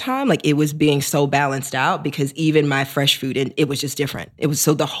at that time, like it was being so balanced out, because even my fresh food, and it was just different. It was,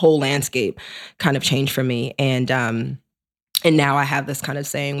 so the whole landscape kind of changed for me. And now I have this kind of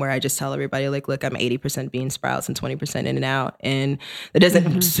saying where I just tell everybody, like, look, I'm 80% bean sprouts and 20% In-N-Out. And that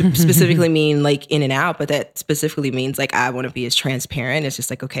doesn't specifically mean like In-N-Out, but that specifically means like I want to be as transparent. It's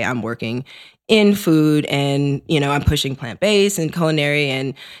just like, okay, I'm working in food, and, you know, I'm pushing plant-based and culinary,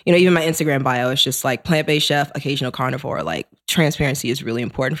 and, you know, even my Instagram bio is just like plant-based chef, occasional carnivore. Like transparency is really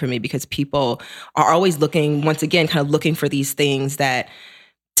important for me, because people are always looking, once again, kind of looking for these things that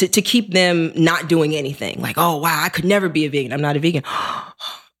to keep them not doing anything. Like, oh, wow, I could never be a vegan. I'm not a vegan.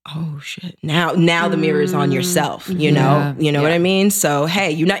 Oh shit. Now the mirror is on yourself, you know? You know what I mean? So, hey,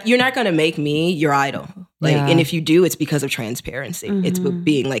 you're not going to make me your idol. Like, and if you do, it's because of transparency. It's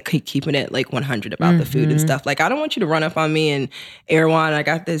being like keeping it like 100 about the food and stuff. Like, I don't want you to run up on me and, Erwan, I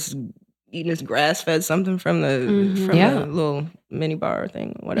got this, eating this grass-fed something from the little mini bar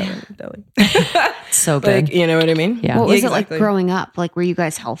thing, whatever, deli. So good. Like, you know what I mean? Yeah. What was it like growing up? Like, were you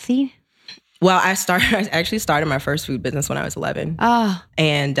guys healthy? Well, I actually started my first food business when I was 11.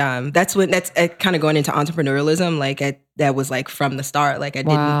 And that's kind of going into entrepreneurialism. Like that was like from the start. Like I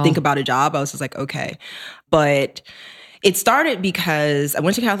didn't think about a job. I was just like, okay. But it started because I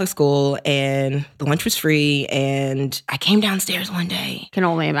went to Catholic school and the lunch was free, and I came downstairs one day. Can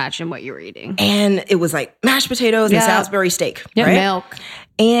only imagine what you were eating. And it was like mashed potatoes and Salisbury steak, right? Milk.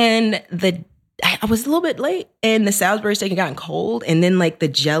 And I was a little bit late, and the Salisbury steak had gotten cold, and then like the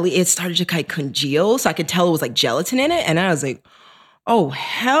jelly, it started to kind of congeal, so I could tell it was like gelatin in it, and I was like, oh,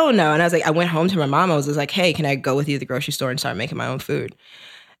 hell no. And I was like, I went home to my mom. I was like, hey, can I go with you to the grocery store and start making my own food?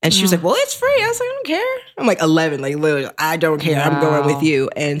 And she was like, well, it's free. I was like, I don't care. I'm like 11, like literally, I don't care. I'm going with you.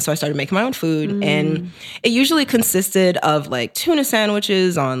 And so I started making my own food. And it usually consisted of like tuna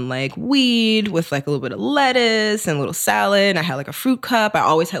sandwiches on like weed with like a little bit of lettuce and a little salad. I had like a fruit cup. I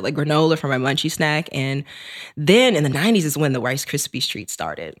always had like granola for my munchie snack. And then in the 90s is when the Rice Krispie treats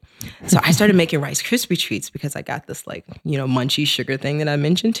started. So I started making Rice Krispie treats because I got this like, munchie sugar thing that I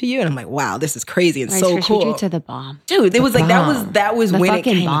mentioned to you. And I'm like, wow, this is crazy and Rice so Krispie cool. treats are the bomb. Dude, it was like, that was when it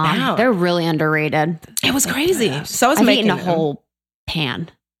came out. They're really underrated. It was crazy. So I was I've making eaten a whole pan.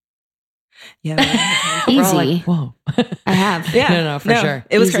 Yeah. Easy. Like, whoa. I have. Yeah. No, for sure.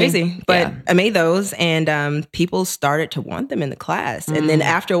 It was Easy. crazy. But I made those, and people started to want them in the class. And then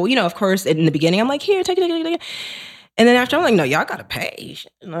after, of course, in the beginning, I'm like, here, take it. And then after, I'm like, no, y'all got to pay.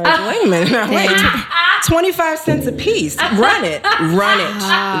 I'm like, wait a minute. Now, wait, 25 cents a piece. Run it.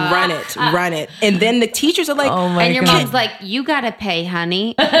 And then the teachers are like, oh my and your God. mom's like, you got to pay,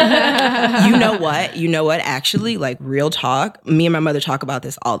 honey. You know what? Actually, like real talk, me and my mother talk about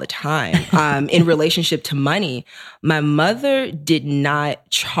this all the time. In relationship to money, my mother did not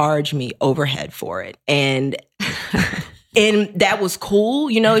charge me overhead for it. And that was cool.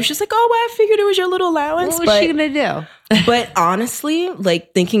 It's just like, oh, well, I figured it was your little allowance. What was she going to do? But honestly,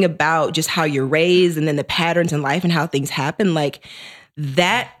 like thinking about just how you're raised and then the patterns in life and how things happen, like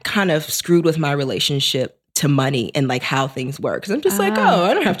that kind of screwed with my relationship to money and like how things work. Because I'm just like, oh,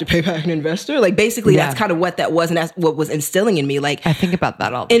 I don't have to pay back an investor. Like basically that's kind of what that was. And that's what was instilling in me. Like I think about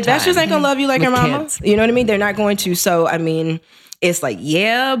that all the investors time. ain't going to love you like With your mama. kids. You know what I mean? They're not going to. So, I mean, it's like,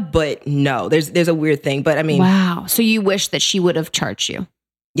 yeah, but no, there's a weird thing. But I mean, Wow. So you wish that she would have charged you?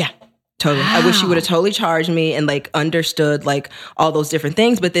 yeah, totally. I wish she would have totally charged me and like understood like all those different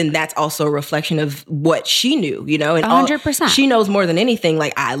things. But then that's also a reflection of what she knew, and 100%. She knows more than anything.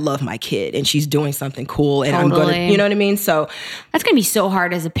 Like I love my kid and she's doing something cool and I'm going to, Totally. you know what I mean? So That's going to be so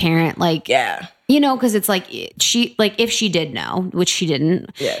hard as a parent. Like, yeah. because it's like if she did know, which she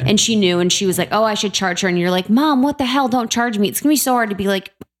didn't, and she knew and she was like, oh, I should charge her. And you're like, Mom, what the hell? Don't charge me. It's going to be so hard to be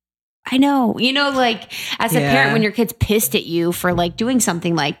like, I know, like as a parent, when your kid's pissed at you for like doing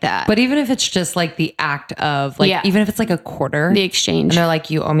something like that. But even if it's just like the act of like, even if it's like a quarter, the exchange. and they're like,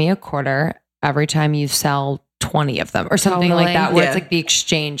 you owe me a quarter every time you sell 20 of them or something like that, where it's like the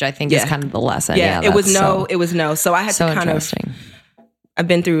exchange, I think is kind of the lesson. Yeah, it was no. So I had to kind of, I've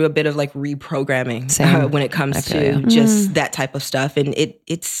been through a bit of like reprogramming when it comes to just that type of stuff. And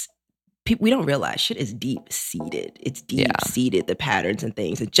it's, we don't realize shit is deep seated. It's deep seated, the patterns and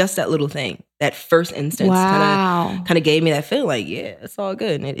things. It's just that little thing, that first instance kind of gave me that feeling like, yeah, it's all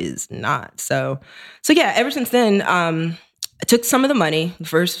good. And it is not. So yeah, ever since then, I took some of the money the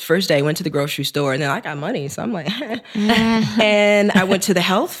first day, went to the grocery store, and then I got money. So I'm like, and I went to the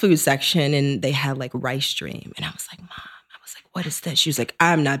health food section and they had like Rice Dream. And I was like, Mom, what is that? She was like,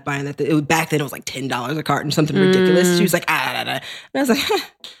 I'm not buying that. It was, back then it was like $10 a carton, something ridiculous. She was like, And I was like,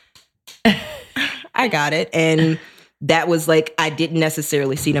 I got it. And that was like, I didn't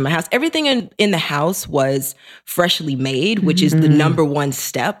necessarily see it in my house. Everything in the house was freshly made, which is the number one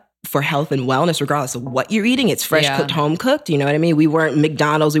step for health and wellness, regardless of what you're eating. It's fresh cooked, home cooked. You know what I mean? We weren't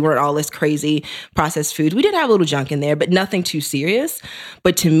McDonald's. We weren't all this crazy processed foods. We did have a little junk in there, but nothing too serious.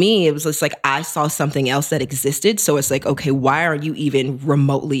 But to me, it was just like, I saw something else that existed. So it's like, okay, why aren't you even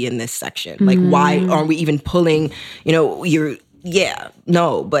remotely in this section? Like, why aren't we even pulling,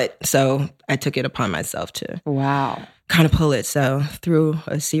 but so I took it upon myself to kind of pull it. So through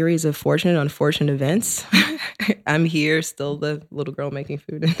a series of fortunate, unfortunate events, I'm here, still the little girl making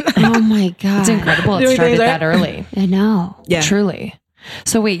food. Oh my God. It's incredible. It started that early. I know. Yeah. Truly.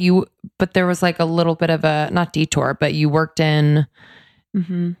 So wait, but there was like a little bit of a, not detour, but you worked in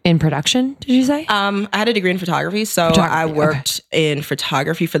production, did you say? I had a degree in photography, so I worked in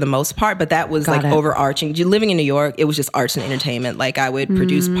photography for the most part, but that was overarching. Living in New York, it was just arts and entertainment. Like I would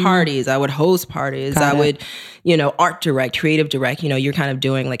produce parties, I would host parties, I would, art direct, creative direct. You're kind of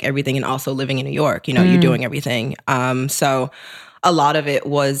doing like everything, and also living in New York, you're doing everything. So a lot of it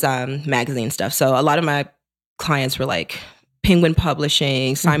was magazine stuff. So a lot of my clients were like Penguin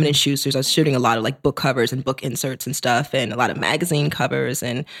Publishing, Simon & Schuster's. I was shooting a lot of like book covers and book inserts and stuff, and a lot of magazine covers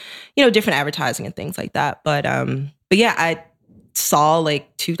and, different advertising and things like that. But yeah, saw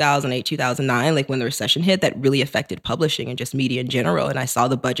like 2008, 2009, like when the recession hit, that really affected publishing and just media in general. And I saw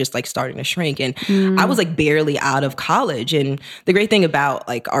the budgets like starting to shrink. And I was like barely out of college. And the great thing about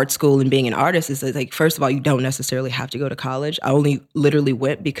like art school and being an artist is that, like, first of all, you don't necessarily have to go to college. I only literally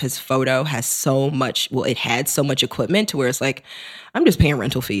went because photo has so much, well, it had so much equipment to where it's like, I'm just paying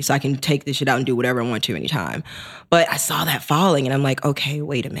rental fees, so I can take this shit out and do whatever I want to anytime. But I saw that falling and I'm like, okay,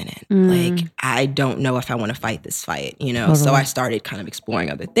 wait a minute. Like, I don't know if I want to fight this fight, you know? So I started kind of exploring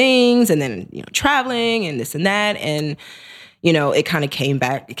other things and then, you know, traveling and this and that. And, you know, it kind of came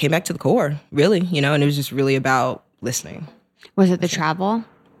back to the core, really, you know, and it was just really about listening. Was it the travel?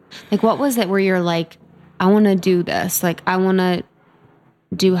 Like, what was it where you're like, I want to do this. Like, I want to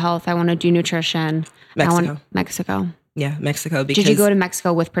do health. I want to do nutrition. Mexico. Yeah, Mexico. Because did you go to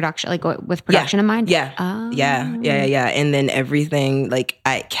Mexico with production, like with production in mind? Yeah. Oh. Yeah. And then everything, like,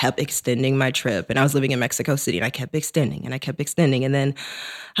 I kept extending my trip, and I was living in Mexico City, and I kept extending. And then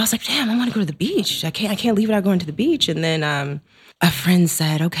I was like, damn, I want to go to the beach. I can't leave without going to the beach. And then a friend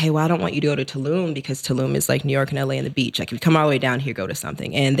said, okay, well, I don't want you to go to Tulum because Tulum is like New York and LA and the beach. Like, if you come all the way down here, go to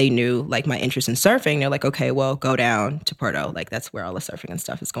something. And they knew like my interest in surfing. They're like, okay, well, go down to Puerto. Like, that's where all the surfing and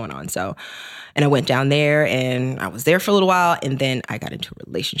stuff is going on. So, and I went down there and I was there for a little while, and then I got into a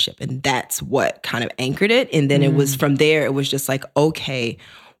relationship, and that's what kind of anchored it. And then it was from there, it was just like, okay,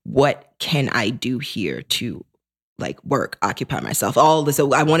 what can I do here to like work, occupy myself, all this.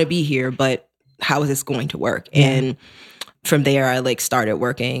 So I want to be here, but how is this going to work? And from there, I like started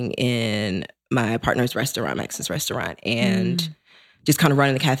working in my partner's restaurant, my ex's restaurant, and just kind of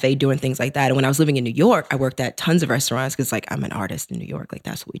running the cafe, doing things like that. And when I was living in New York, I worked at tons of restaurants because like I'm an artist in New York, like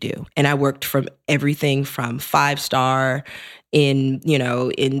that's what we do. And I worked from everything from 5-star in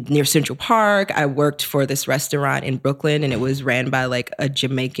near Central Park. I worked for this restaurant in Brooklyn, and it was ran by like a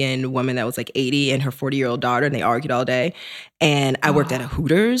Jamaican woman that was like 80 and her 40-year-old daughter, and they argued all day. And I worked at a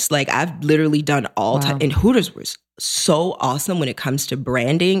Hooters. Like, I've literally done all time. And Hooters was so awesome when it comes to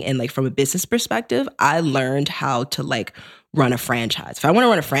branding and like from a business perspective. I learned how to like run a franchise. If I want to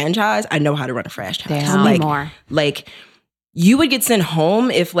run a franchise, I know how to run a franchise. Tell me more. Like, you would get sent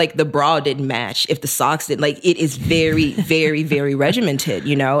home if like the bra didn't match, if the socks didn't. Like, it is very, very, very regimented,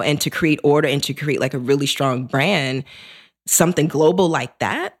 you know, and to create order and to create like a really strong brand, something global like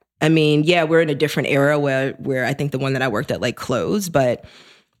that. I mean, yeah, we're in a different era where I think the one that I worked at like closed, but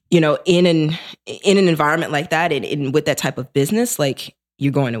you know, in an environment like that and with that type of business, like,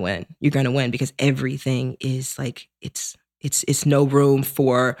 you're going to win. You're going to win because everything is like, it's no room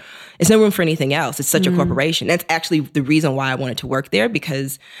for anything else. It's such a corporation. That's actually the reason why I wanted to work there,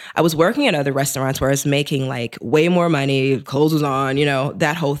 because I was working at other restaurants where I was making like way more money, clothes was on, you know,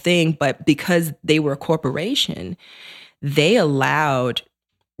 that whole thing. But because they were a corporation, they would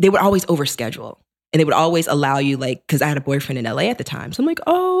always overschedule. And they would always allow you, like, because I had a boyfriend in LA at the time. So I'm like,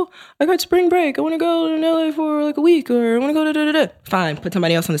 oh, I got spring break. I want to go to LA for like a week, or I want to go da-da-da-da. Fine, put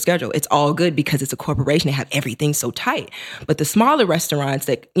somebody else on the schedule. It's all good because it's a corporation. They have everything so tight. But the smaller restaurants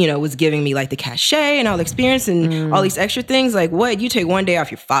that, you know, was giving me like the cachet and all the experience and all these extra things, like, what? You take one day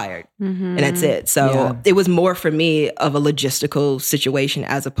off, you're fired. And that's it. So it was more for me of a logistical situation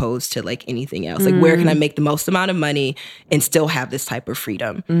as opposed to like anything else. Like, where can I make the most amount of money and still have this type of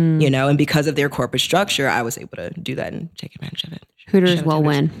freedom, you know? And because of their corporate structure, I was able to do that and take advantage of it. Hooters will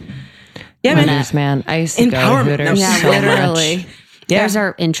win. Yeah, Hooters, man. I used to go to Hooters so literally. much. Yeah. There's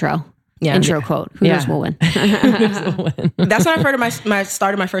our intro. Intro quote. Hooters will win. That's when I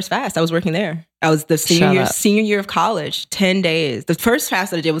started my first fast. I was working there. I was the senior year of college, 10 days. The first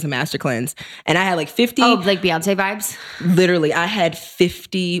fast that I did was a master cleanse. And I had like 50. Oh, like Beyonce vibes? Literally, I had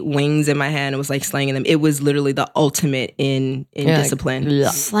 50 wings in my hand. It was like slanging them. It was literally the ultimate in discipline.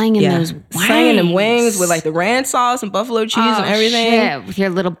 Like, slanging those wings. Slanging them wings with like the ranch sauce and buffalo cheese and everything. Shit, with your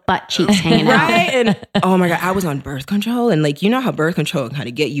little butt cheeks hanging out. Right? And oh my God, I was on birth control. And like, you know how birth control can kind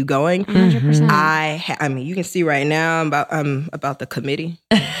of get you going? 100%. I mean, you can see right now I'm about the committee.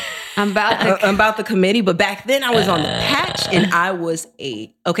 I'm about the committee, but back then I was on the patch, and I was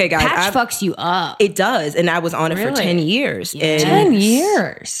okay, guys. Patch fucks you up. It does, and I was on it for 10 years. Yeah. And 10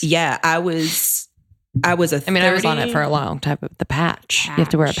 years. Yeah, I was a 30. I mean, I was on it for a long time, but the patch. You have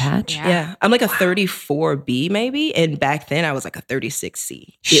to wear a patch? Yeah. I'm like a 34B maybe, and back then I was like a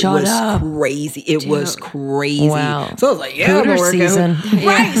 36C. Shut up. Crazy. It was crazy. Wow. So I was like, yeah, Hooter I'm working. season.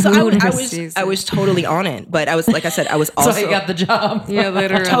 Right. So I was totally on it. But I was, like I said, I was also. So you got the job. Yeah,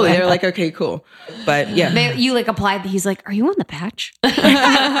 literally. Totally. They were like, okay, cool. But yeah. You like applied. He's like, are you on the patch? No,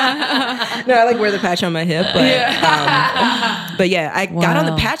 I like wear the patch on my hip. But yeah, I got on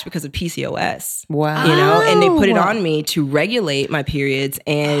the patch because of PCOS. Wow. You know, and they put it on me to regulate my periods.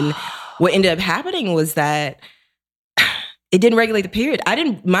 And what ended up happening was that it didn't regulate the period.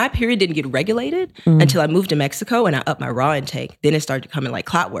 My period didn't get regulated until I moved to Mexico and I upped my raw intake. Then it started becoming like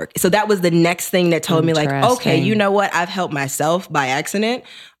clockwork. So that was the next thing that told me like, okay, you know what? I've helped myself by accident.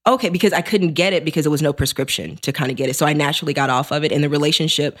 Okay, because I couldn't get it because there was no prescription to kind of get it. So I naturally got off of it. And the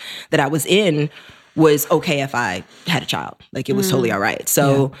relationship that I was in was okay if I had a child. Like it was totally all right.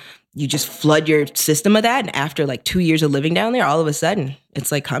 So you just flood your system of that. And after like 2 years of living down there, all of a sudden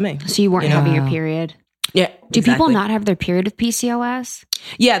it's like coming. So you weren't having your period? Yeah. Do people not have their period with PCOS?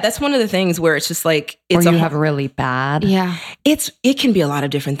 Yeah, that's one of the things where it's just like it's or you have really bad. Yeah. It can be a lot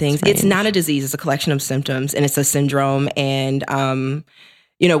of different things. It's not a disease, it's a collection of symptoms and it's a syndrome. And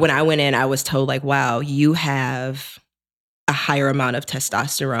when I went in, I was told like, wow, you have a higher amount of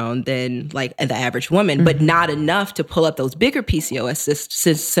testosterone than like the average woman, but not enough to pull up those bigger PCOS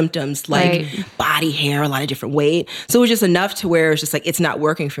symptoms like body hair, a lot of different weight. So it was just enough to where it's just like, it's not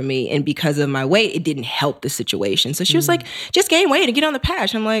working for me. And because of my weight, it didn't help the situation. So she was like, just gain weight and get on the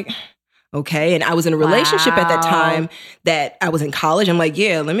patch. I'm like, okay. And I was in a relationship at that time that I was in college. I'm like,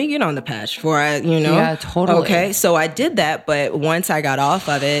 yeah, let me get on the patch before Yeah, totally. Okay. So I did that. But once I got off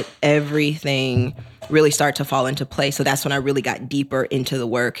of it, everything really started to fall into place. So that's when I really got deeper into the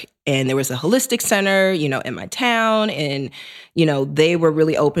work. And there was a holistic center, in my town. And, they were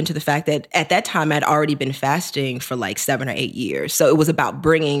really open to the fact that at that time I'd already been fasting for like 7 or 8 years. So it was about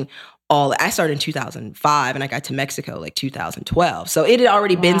bringing I started in 2005 and I got to Mexico like 2012. So it had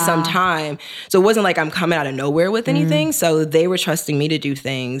already been some time. So it wasn't like I'm coming out of nowhere with anything. So they were trusting me to do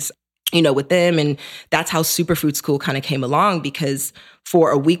things, with them. And that's how Superfood School kind of came along, because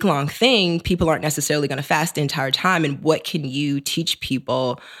for a week-long thing, people aren't necessarily going to fast the entire time. And what can you teach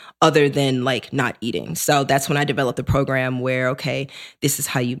people other than like not eating? So that's when I developed the program where, okay, this is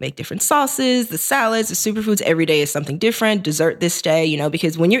how you make different sauces, the salads, the superfoods. Every day is something different. Dessert this day,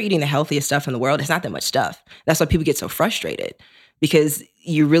 because when you're eating the healthiest stuff in the world, it's not that much stuff. That's why people get so frustrated, because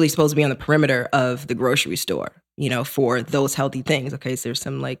you're really supposed to be on the perimeter of the grocery store, for those healthy things. Okay, so there's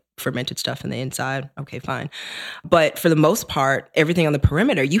some like fermented stuff in the inside. Okay, fine. But for the most part, everything on the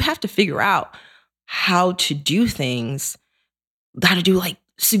perimeter, you have to figure out how to do things, how to do like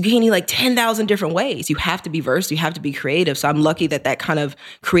zucchini like 10,000 different ways. You have to be versed. You have to be creative. So I'm lucky that kind of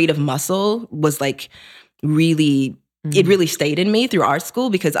creative muscle was like really, it really stayed in me through art school,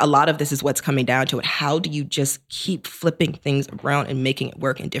 because a lot of this is what's coming down to it. How do you just keep flipping things around and making it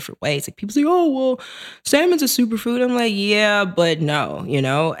work in different ways? Like people say, oh, well, salmon's a superfood. I'm like, yeah, but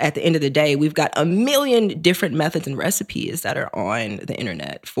no, at the end of the day, we've got a million different methods and recipes that are on the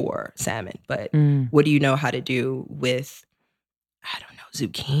internet for salmon. But what do you know how to do with, I don't know,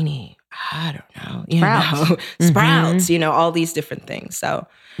 zucchini? I don't know, sprouts, all these different things. So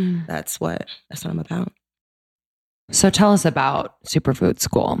that's what I'm about. So tell us about Superfood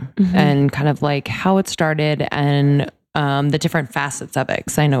School and kind of like how it started and the different facets of it,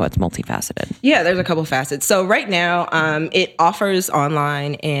 because I know it's multifaceted. Yeah, there's a couple facets. So right now, it offers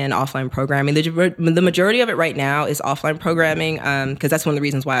online and offline programming. The majority of it right now is offline programming, because that's one of the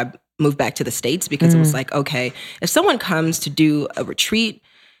reasons why I moved back to the States, because it was like, okay, if someone comes to do a retreat,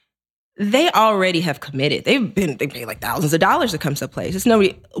 they already have committed. They pay like thousands of dollars to come to a place. It's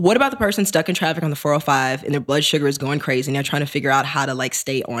nobody. What about the person stuck in traffic on the 405 and their blood sugar is going crazy and they're trying to figure out how to like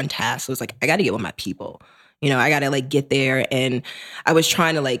stay on task? So it's like, I got to get with my people. I got to like get there. And I was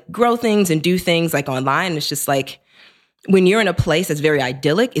trying to like grow things and do things like online. It's just like, when you're in a place that's very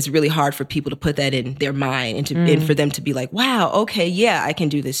idyllic, it's really hard for people to put that in their mind and for them to be like, wow, okay, yeah, I can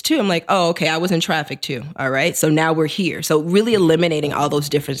do this too. I'm like, oh, okay, I was in traffic too. All right. So now we're here. So really eliminating all those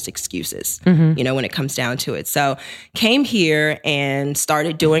different excuses, when it comes down to it. So came here and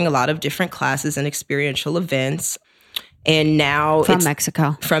started doing a lot of different classes and experiential events. And now From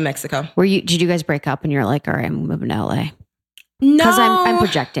Mexico. Did you guys break up and you're like, all right, I'm moving to LA? No. Because I'm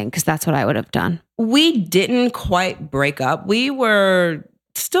projecting, because that's what I would have done. We didn't quite break up. We were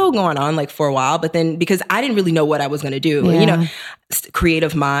still going on like for a while, but then because I didn't really know what I was going to do,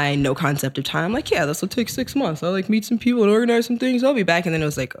 creative mind, no concept of time. I'm like, yeah, this will take 6 months. I'll like meet some people and organize some things. I'll be back. And then it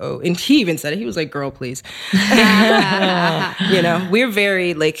was like, oh, and he even said it. He was like, girl, please. We're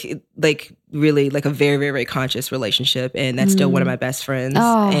very like really like a very, very, very conscious relationship. And that's still one of my best friends.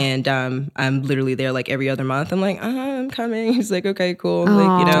 Oh. And I'm literally there like every other month. I'm like, I'm coming. He's like, okay, cool. Oh.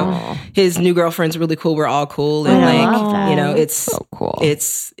 Like, his new girlfriend's really cool. We're all cool. And it's so cool.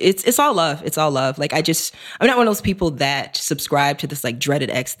 It's all love. It's all love. Like I'm not one of those people that subscribe to this like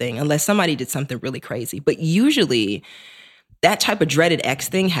dreaded ex thing unless somebody did something really crazy. But usually that type of dreaded ex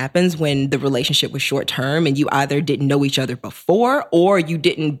thing happens when the relationship was short term and you either didn't know each other before or you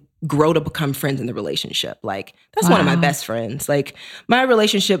didn't grow to become friends in the relationship. Like, that's one of my best friends. Like, my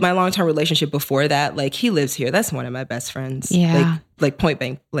long-term relationship before that, like, he lives here. That's one of my best friends. Yeah. Like point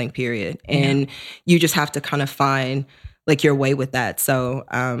blank period. And you just have to kind of find like your way with that. So,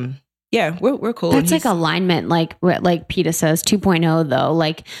 yeah, we're cool. That's like alignment, like PETA says, 2.0 though,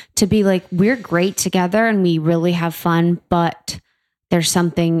 like to be like, we're great together and we really have fun, but there's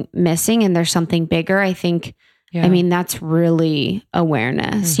something missing and there's something bigger. I think, I mean, that's really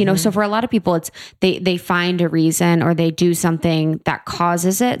awareness, you know? So for a lot of people, it's, they find a reason or they do something that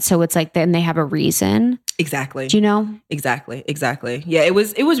causes it. So it's like, then they have a reason. Exactly. Do you know? Exactly. Yeah, it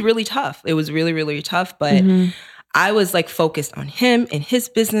was really tough. It was really, really tough, but I was like focused on him and his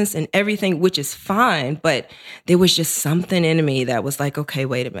business and everything, which is fine. But there was just something in me that was like, okay,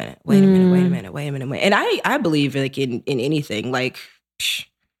 wait a minute. And I believe like in anything, like,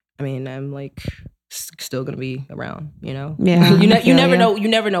 I mean, I'm like still going to be around, you know? Yeah. you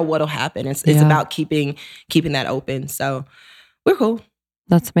never know what'll happen. It's about keeping that open. So we're cool.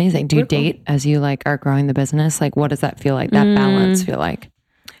 That's amazing. Do you date as you like are growing the business? Like, what does that feel like? That balance feel like?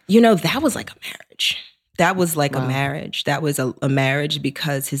 You know, that was like a marriage. That was like a marriage. That was a marriage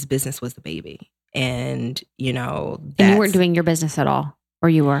because his business was the baby. And, you know, and you weren't doing your business at all, or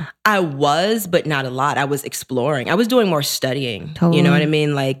you were? I was, but not a lot. I was exploring. I was doing more studying. Totally. You know what I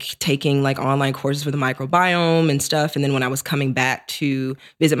mean? Like taking like online courses for the microbiome and stuff. And then when I was coming back to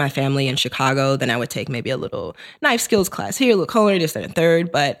visit my family in Chicago, then I would take maybe a little knife skills class here, a little culinary, this and a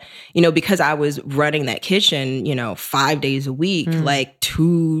third. But, you know, because I was running that kitchen, you know, 5 days a week, like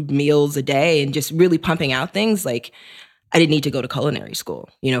 2 meals a day and just really pumping out things, like I didn't need to go to culinary school,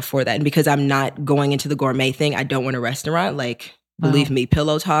 you know, for that. And because I'm not going into the gourmet thing, I don't want a restaurant. Like, believe me,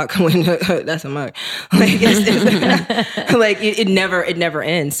 pillow talk, when that's a mug. Like, like it never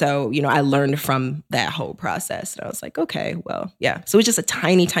ends. So, you know, I learned from that whole process. And I was like, okay, well, yeah. So it's just a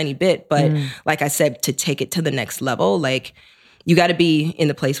tiny, tiny bit. But like I said, to take it to the next level, like you got to be in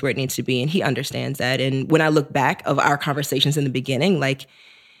the place where it needs to be. And he understands that. And when I look back of our conversations in the beginning, like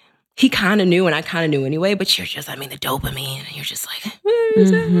he kind of knew and I kind of knew anyway, but you're just, I mean, the dopamine, you're just like,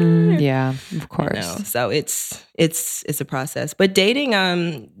 yeah, of course. You know? So it's a process. But dating,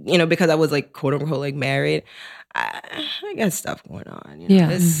 you know, because I was like, quote unquote, like married, I got stuff going on. You know?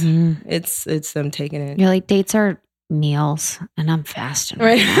 It's I'm taking it. You're like, dates are meals and I'm fasting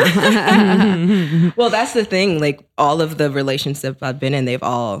right now. Well, that's the thing. Like all of the relationships I've been in, they've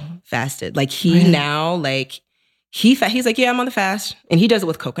all fasted. Like he now, like, he's like, yeah, I'm on the fast. And he does it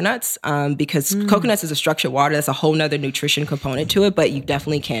with coconuts because coconuts is a structured water. That's a whole nother nutrition component to it, but you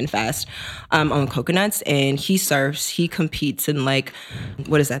definitely can fast on coconuts. And he surfs, he competes in like,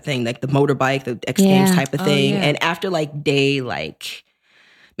 what is that thing? Like the motorbike, the X Games type of thing. And after like day, like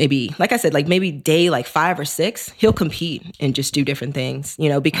maybe, like I said, like maybe day like 5 or 6, he'll compete and just do different things, you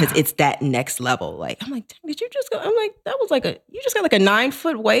know, because it's that next level. Like, I'm like, did you just go? I'm like, that was like you just got like a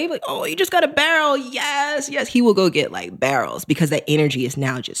 9-foot wave. Like, oh, you just got a barrel. Yes. He will go get like barrels because that energy is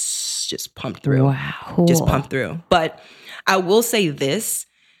now just pumped through. Wow. Cool. Just pumped through. But I will say this.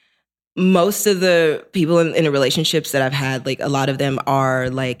 Most of the people in the relationships that I've had, like a lot of them are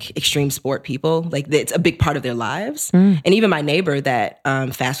like extreme sport people. Like it's a big part of their lives. And even my neighbor that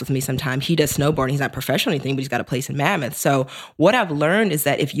fasts with me sometimes, he does snowboarding. He's not professional or anything, but he's got a place in Mammoth. So what I've learned is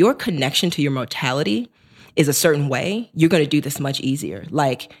that if your connection to your mortality is a certain way, you're going to do this much easier.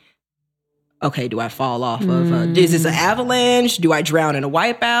 Like, okay, do I fall off of is this an avalanche? Do I drown in a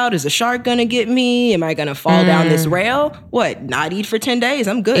wipeout? Is a shark gonna get me? Am I gonna fall down this rail? What, not eat for 10 days?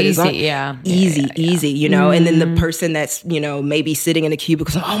 I'm good. Easy, Easy, you know? And then the person that's, you know, maybe sitting in the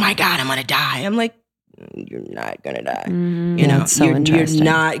cubicle, oh my God, I'm gonna die. I'm like, you're not gonna die. You know, so you're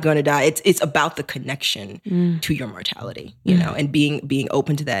not gonna die. It's about the connection to your mortality, you know, and being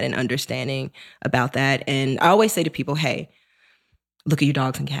open to that and understanding about that. And I always say to people, hey, look at your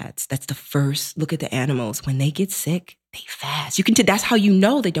dogs and cats. That's the first look at the animals. When they get sick, they fast. You can that's how you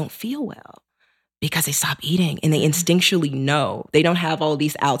know they don't feel well, because they stop eating and they instinctually know. They don't have all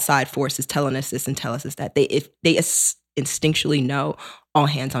these outside forces telling us this and tell us that. They instinctually know, all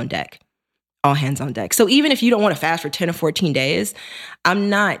hands on deck. All hands on deck. So even if you don't want to fast for 10 or 14 days, I'm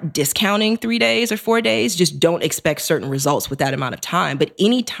not discounting 3 days or 4 days. Just don't expect certain results with that amount of time. But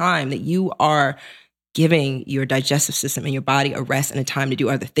any time that you are giving your digestive system and your body a rest and a time to do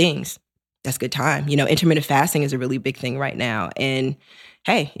other things, that's good time. You know, intermittent fasting is a really big thing right now. And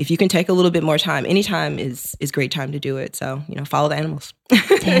hey, if you can take a little bit more time, anytime is great time to do it. So, you know, follow the animals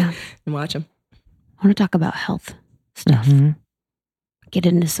and watch them. I want to talk about health stuff. Get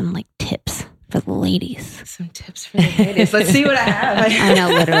into some like tips for the ladies. Some tips for the ladies. Let's see what I have. I know,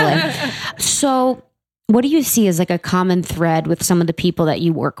 literally. So What do you see as like a common thread with some of the people that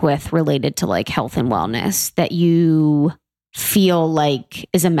you work with related to like health and wellness that you feel like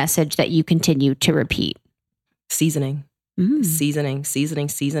is a message that you continue to repeat? Seasoning.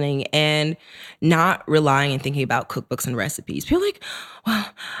 Seasoning, and not relying and thinking about cookbooks and recipes. People are like, well,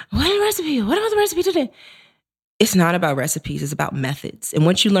 what about the recipe today? It's not about recipes, it's about methods. And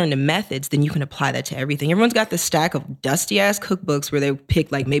once you learn the methods, then you can apply that to everything. Everyone's got this stack of dusty ass cookbooks where they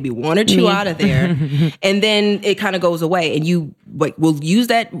pick like maybe one or two out of there. And then it kind of goes away. And you will use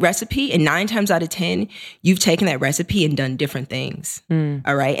that recipe, and 9 times out of 10, you've taken that recipe and done different things.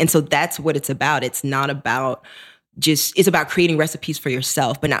 All right. And so that's what it's about. It's not about it's about creating recipes for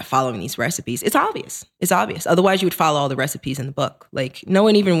yourself, but not following these recipes. It's obvious. Otherwise, you would follow all the recipes in the book. Like, no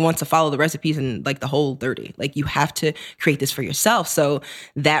one even wants to follow the recipes in like the whole 30. Like, you have to create this for yourself. So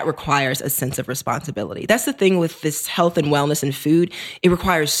that requires a sense of responsibility. That's the thing with this health and wellness and food. It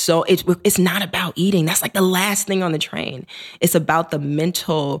requires it's not about eating. That's like the last thing on the train. It's about the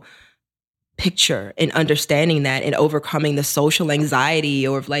mental picture and understanding that and overcoming the social anxiety,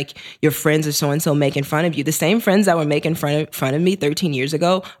 or if like your friends or so-and-so making fun of you. The same friends that were making fun of me 13 years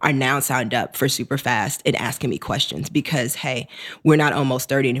ago are now signed up for Super Fast and asking me questions because, hey, we're not almost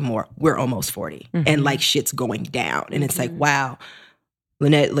 30 anymore. We're almost 40. And like shit's going down. And it's like, wow,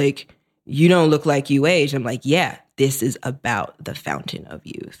 Lynnette, like you don't look like you aged. I'm like, yeah, this is about the fountain of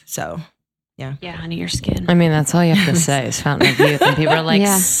youth. So yeah, honey, your skin. I mean, that's all you have to say is fountain of youth. And people are like,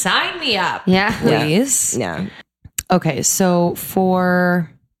 sign me up, please. Yeah. Okay, so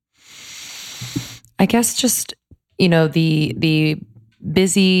for, I guess just, the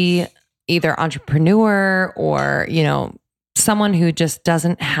busy either entrepreneur or, someone who just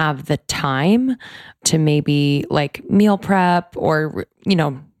doesn't have the time to maybe like meal prep or,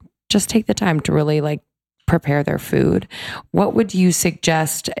 just take the time to really like prepare their food. What would you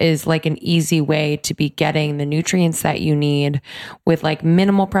suggest is like an easy way to be getting the nutrients that you need with like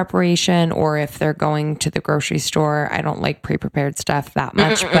minimal preparation? Or if they're going to the grocery store, I don't like pre-prepared stuff that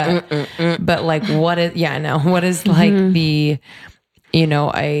much, but like what is like the,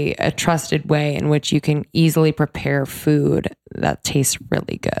 a trusted way in which you can easily prepare food that tastes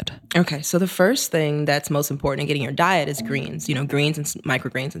really good? Okay, so the first thing that's most important in getting your diet is greens. Greens and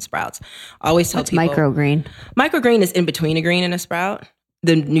microgreens and sprouts. I always tell people microgreen. Microgreen is in between a green and a sprout.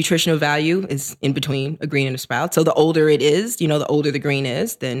 The nutritional value is in between a green and a sprout. So the older it is, the older the green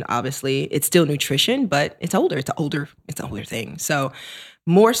is, then obviously it's still nutrition, but it's older. It's an older thing. So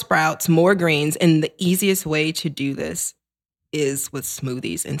more sprouts, more greens, and the easiest way to do this is with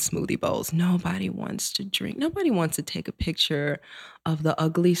smoothies and smoothie bowls. Nobody wants to take a picture of the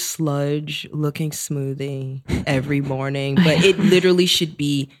ugly sludge looking smoothie every morning, but it literally should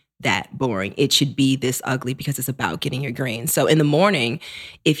be that boring. It should be this ugly because it's about getting your greens. So in the morning,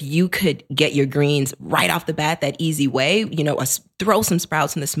 if you could get your greens right off the bat, that easy way, throw some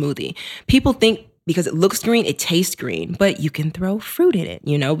sprouts in the smoothie. People think because it looks green, it tastes green, but you can throw fruit in it,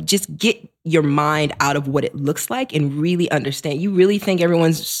 just get your mind out of what it looks like and really understand. You really think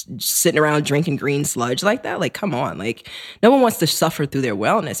everyone's sitting around drinking green sludge like that? Like, come on. Like, no one wants to suffer through their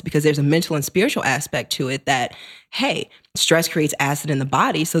wellness because there's a mental and spiritual aspect to it that, hey, stress creates acid in the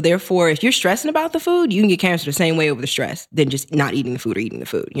body. So therefore, if you're stressing about the food, you can get cancer the same way over the stress than just not eating the food or eating the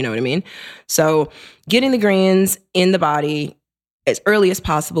food. You know what I mean? So getting the greens in the body as early as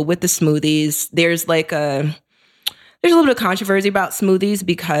possible with the smoothies. There's a little bit of controversy about smoothies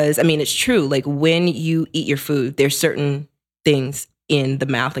because, it's true. Like when you eat your food, there's certain things in the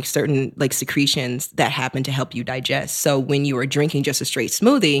mouth, like certain like secretions that happen to help you digest. So when you are drinking just a straight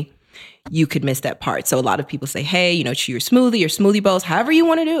smoothie, you could miss that part. So a lot of people say, hey, chew your smoothie or smoothie bowls, however you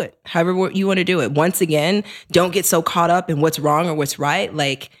want to do it. Once again, don't get so caught up in what's wrong or what's right.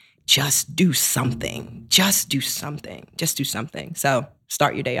 Like, just do something. So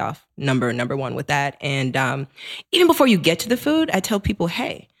start your day off number one with that. And even before you get to the food, I tell people,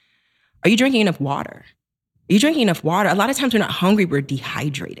 hey, are you drinking enough water? A lot of times we're not hungry, we're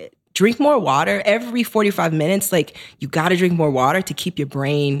dehydrated. Drink more water every 45 minutes. Like, you got to drink more water to keep your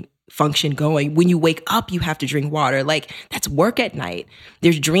brain function going. When you wake up, you have to drink water. Like, that's work at night.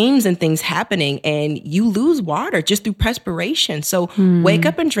 There's dreams and things happening and you lose water just through perspiration. So wake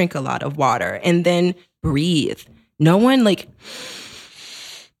up and drink a lot of water and then breathe. No one's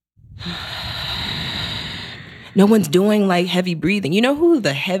doing like heavy breathing. You know who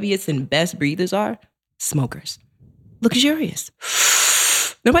the heaviest and best breathers are? Smokers. Luxurious.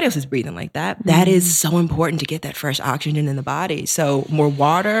 Nobody else is breathing like that. That is so important to get that fresh oxygen in the body. So more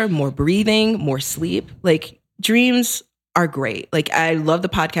water, more breathing, more sleep. Like, dreams are great. Like, I love the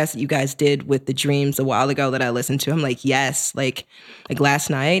podcast that you guys did with the dreams a while ago that I listened to. I'm like, yes, like last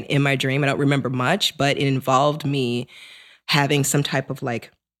night in my dream, I don't remember much, but it involved me having some type of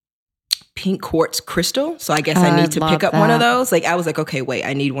like pink quartz crystal. So I guess I need to pick up one of those. Like, I was like, okay, wait,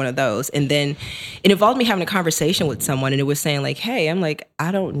 I need one of those. And then it involved me having a conversation with someone, and it was saying like, hey, I'm like,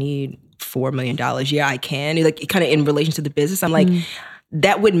 I don't need $4 million. Yeah, I can. Like, kind of in relation to the business. I'm like,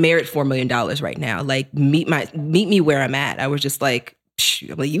 that would merit $4 million right now. Like, meet me where I'm at. I was just like,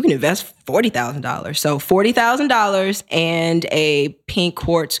 you can invest $40,000. So $40,000 and a pink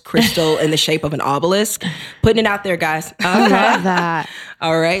quartz crystal in the shape of an obelisk. Putting it out there, guys. I love that.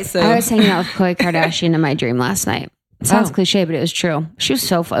 All right. So I was hanging out with Khloe Kardashian in my dream last night. It sounds cliche, but it was true. She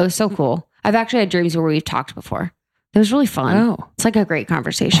was it was so cool. I've actually had dreams where we've talked before. It was really fun. Oh. It's like a great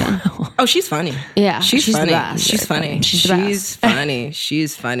conversation. Oh, she's funny. Yeah. She's funny. The best. She's funny. She's funny.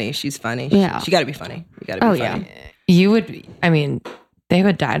 She's funny. She's funny. Yeah. She got to be funny. You got to be funny. Yeah. You would, I mean, they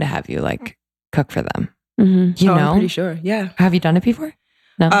would die to have you like cook for them. Mm-hmm. You know? I'm pretty sure. Yeah. Have you done it before?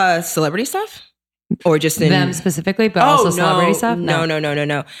 No. Celebrity stuff? Or just in them specifically, but also celebrity stuff?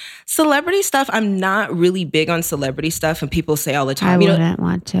 No. Celebrity stuff, I'm not really big on celebrity stuff. And people say all the time, I wouldn't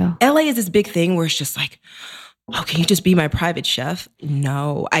want to. LA is this big thing where it's just like, oh, can you just be my private chef?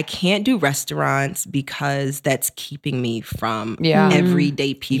 No, I can't do restaurants because that's keeping me from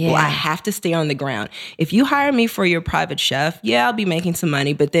everyday people. Yeah. I have to stay on the ground. If you hire me for your private chef, yeah, I'll be making some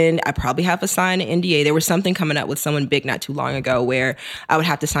money, but then I probably have to sign an NDA. There was something coming up with someone big not too long ago where I would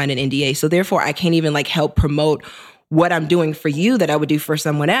have to sign an NDA. So therefore, I can't even like help promote what I'm doing for you that I would do for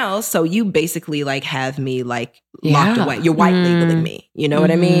someone else. So you basically like have me like locked away. You're white labeling me. You know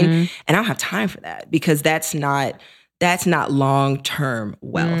what I mean? And I don't have time for that because that's not long-term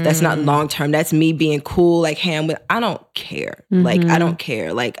wealth. That's not long-term. That's me being cool. Like, hey, I don't care. Like, I don't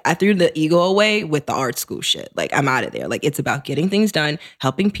care. Like, I threw the ego away with the art school shit. Like, I'm out of there. Like, it's about getting things done,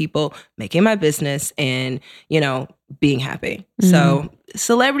 helping people, making my business, and, you know, being happy. So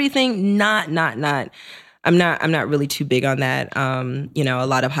celebrity thing, not. I'm not really too big on that. You know, a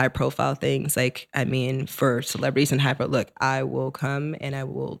lot of high profile things. Like, I mean, for celebrities and look, I will come and I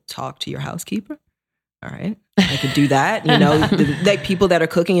will talk to your housekeeper. All right. I could do that. You know, like people that are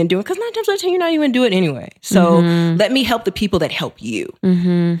cooking and doing, because 9 times out of 10, you're not even do it anyway. So let me help the people that help you.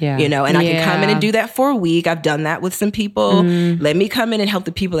 Yeah. You know, and I can come in and do that for a week. I've done that with some people. Let me come in and help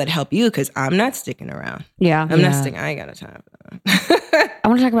the people that help you because I'm not sticking around. Yeah. I'm not sticking. I ain't got no time for that. I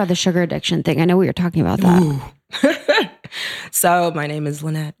want to talk about the sugar addiction thing. I know we were talking about that. So my name is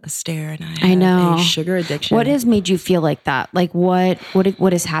Lynnette Astaire, and I have a sugar addiction. What has made you feel like that? Like what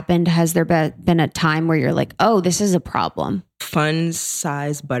has happened? Has there been a time where you're like, oh, this is a problem?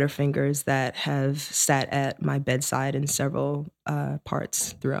 Fun-sized Butterfingers that have sat at my bedside in several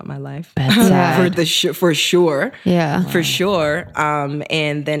parts throughout my life. For sure. Yeah. For sure.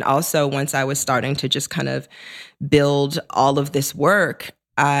 And then also once I was starting to just kind of build all of this work,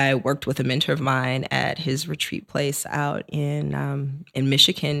 I worked with a mentor of mine at his retreat place out in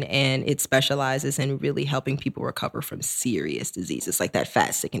Michigan, and it specializes in really helping people recover from serious diseases like that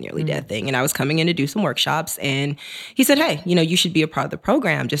fat, sick, and nearly death thing. And I was coming in to do some workshops, and he said, hey, you know, you should be a part of the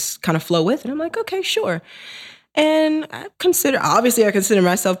program. Just kind of flow with it. I'm like, okay, sure. And I consider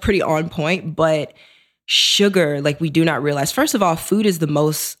myself pretty on point, but sugar, like we do not realize. First of all, food is the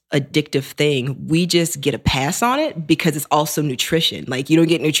most addictive thing. We just get a pass on it because it's also nutrition. Like you don't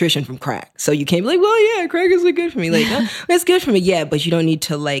get nutrition from crack. So you can't be like, well, yeah, crack is good for me. Like, it's good for me. Yeah, but you don't need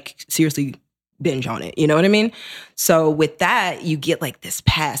to like seriously binge on it. You know what I mean? So with that, you get like this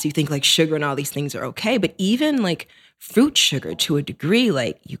pass. You think like sugar and all these things are okay. But even like fruit sugar to a degree,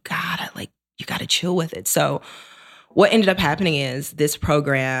 like you gotta chill with it. So what ended up happening is this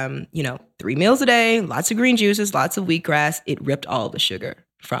program, you know, 3 meals a day, lots of green juices, lots of wheatgrass. It ripped all the sugar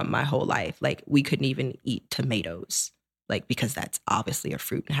from my whole life. Like we couldn't even eat tomatoes, like because that's obviously a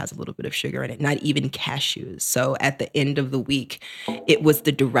fruit and has a little bit of sugar in it, not even cashews. So at the end of the week, it was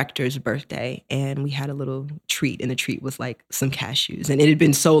the director's birthday and we had a little treat, and the treat was like some cashews. And it had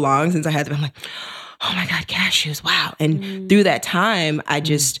been so long since I had them. I'm like, oh my God, cashews, wow. And through that time, I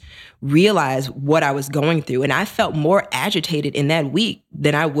just realized what I was going through. And I felt more agitated in that week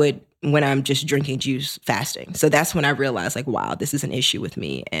than I would when I'm just drinking juice fasting. So that's when I realized like, wow, this is an issue with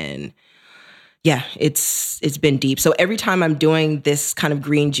me. And yeah, it's been deep. So every time I'm doing this kind of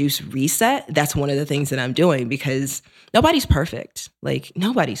green juice reset, that's one of the things that I'm doing because nobody's perfect. Like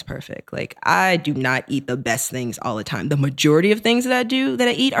nobody's perfect. Like I do not eat the best things all the time. The majority of things that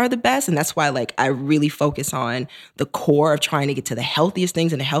I eat are the best. And that's why like I really focus on the core of trying to get to the healthiest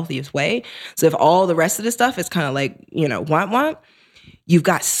things in the healthiest way. So if all the rest of the stuff is kind of like, you know, want, you've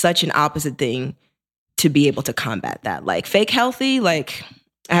got such an opposite thing to be able to combat that. Like fake healthy, like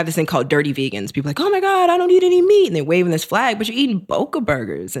I have this thing called dirty vegans. People are like, oh my God, I don't eat any meat. And they're waving this flag, but you're eating Boca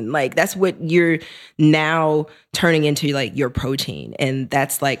burgers. And like, that's what you're now turning into like your protein. And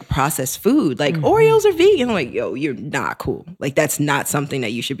that's like processed food. Like Oreos are vegan. I'm like, yo, you're not cool. Like that's not something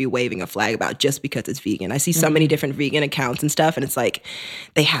that you should be waving a flag about just because it's vegan. I see so many different vegan accounts and stuff. And it's like,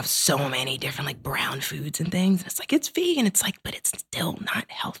 they have so many different like brown foods and things. And it's like, it's vegan. It's like, but it's still not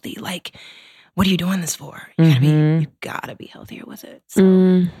healthy. Like, what are you doing this for? You gotta be healthier with it.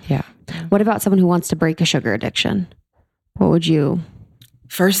 So. Yeah. What about someone who wants to break a sugar addiction? What would you?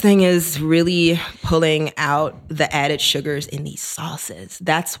 First thing is really pulling out the added sugars in these sauces.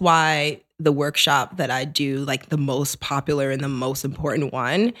 That's why the workshop that I do, like the most popular and the most important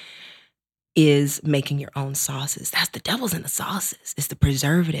one, is making your own sauces. That's the devil's in the sauces. It's the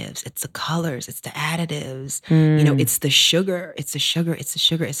preservatives. It's the colors. It's the additives. You know, it's the sugar. It's the sugar. It's the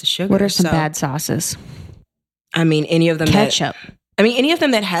sugar. It's the sugar. What are some bad sauces? I mean, any of them. Ketchup. Any of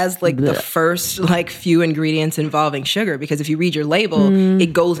them that has like the first like few ingredients involving sugar, because if you read your label,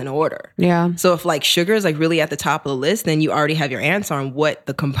 it goes in order. Yeah. So if like sugar is like really at the top of the list, then you already have your answer on what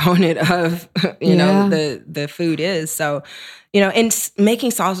the component of, you know, the food is. So, you know, and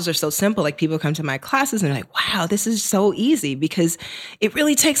making sauces are so simple. Like people come to my classes and they're like, wow, this is so easy, because it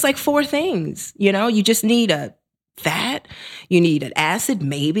really takes like 4 things. You know, you just need a fat, you need an acid,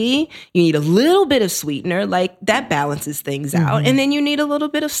 maybe you need a little bit of sweetener, like that balances things out, and then you need a little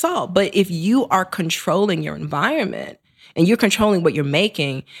bit of salt. But if you are controlling your environment and you're controlling what you're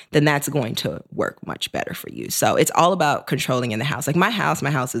making, then that's going to work much better for you. So it's all about controlling in the house. Like my house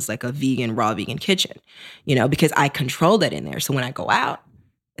is like a vegan, raw vegan kitchen, you know, because I control that in there. So when I go out,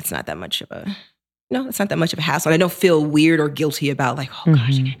 it's not that much of a hassle. And I don't feel weird or guilty about like, oh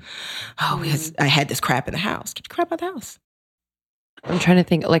gosh, I had this crap in the house. Get the crap out of the house. I'm trying to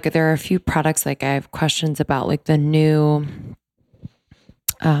think, like there are a few products like I have questions about, like the new,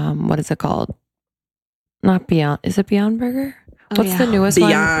 what is it called? Not Beyond. Is it Beyond Burger? What's the newest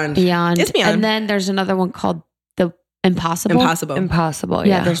one? Beyond. It's Beyond. And then there's another one called the Impossible. Impossible.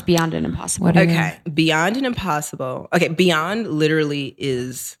 Yeah, there's Beyond and Impossible. Okay. Beyond and Impossible. Okay. Beyond literally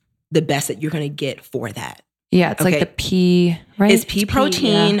is the best that you're going to get for that. Yeah, it's like the pea, right? It's pea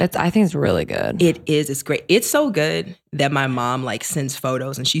protein. Yeah. I think it's really good. It is. It's great. It's so good that my mom like sends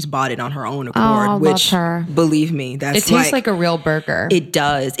photos, and she's bought it on her own accord. Which, love her. Believe me, that's it tastes like a real burger. It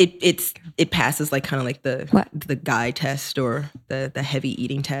does. It passes like kind of like the guy test or the heavy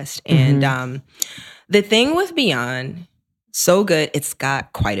eating test. And the thing with Beyond, so good. It's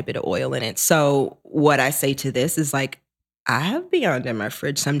got quite a bit of oil in it. So what I say to this is like, I have Beyond in my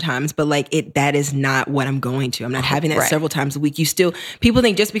fridge sometimes, but like that is not what I'm going to. I'm not having that several times a week. People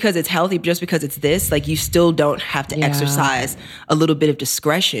think just because it's healthy, just because it's this, like you still don't have to exercise a little bit of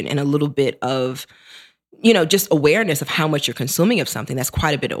discretion and a little bit of, you know, just awareness of how much you're consuming of something. That's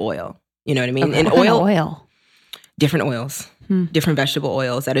quite a bit of oil. You know what I mean? Okay. And oil. Different oils. Different vegetable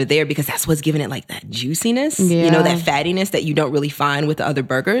oils that are there because that's what's giving it like that juiciness, you know, that fattiness that you don't really find with the other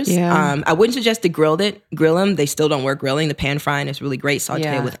burgers. I wouldn't suggest to grill them. They still don't work grilling. The pan frying is really great.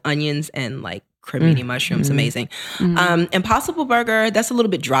 Sauteed it with onions and like cremini mushrooms. Amazing. Impossible Burger, that's a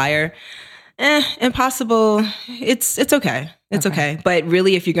little bit drier. Impossible, it's okay. It's okay. But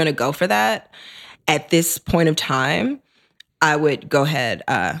really, if you're going to go for that at this point of time, I would go ahead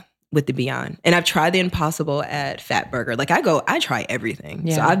with the Beyond. And I've tried the Impossible at Fat Burger. Like I try everything.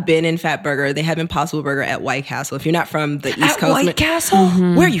 Yeah. So I've been in Fat Burger. They have Impossible Burger at White Castle. If you're not from the East Coast. White Castle?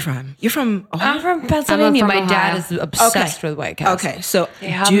 Where are you from? You're from Ohio? I'm from Pennsylvania. My dad is obsessed with White Castle. Okay. So they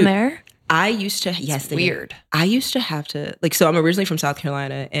have them there? I used to, yes, they weird. Did. I used to have to, like, so I'm originally from South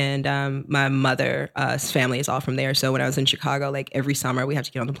Carolina, and my mother's family is all from there. So when I was in Chicago, like every summer we have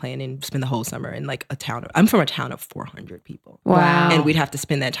to get on the plane and spend the whole summer in like I'm from a town of 400 people. Wow. And we'd have to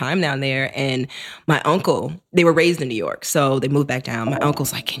spend that time down there. And my uncle, they were raised in New York, so they moved back down. My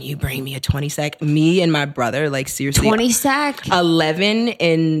uncle's like, can you bring me a 20-sack? Me and my brother, like seriously. 20-sack? 11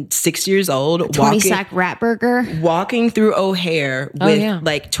 and 6 years old. 20-sack rat burger? Walking through O'Hare with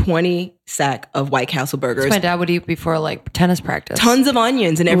like 20 sack of White Castle burgers. That's my dad would eat before like tennis practice. Tons of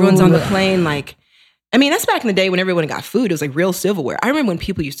onions, and everyone's on the plane. Like, I mean, that's back in the day when everyone got food. It was like real silverware. I remember when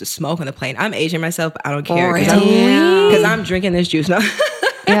people used to smoke on the plane. I'm aging myself, but I don't care because I'm drinking this juice now.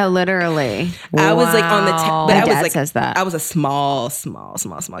 Yeah, literally. I was like on the, but my I was dad like, says that. I was a small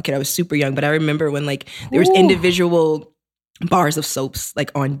kid. I was super young, but I remember when like there was individual bars of soaps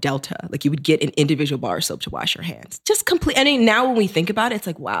like on Delta. Like you would get an individual bar of soap to wash your hands. Just complete. I mean, now when we think about it, it's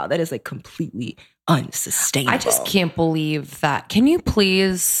like, wow, that is like completely unsustainable. I just can't believe that. Can you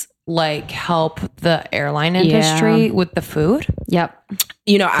please like help the airline industry with the food? Yep.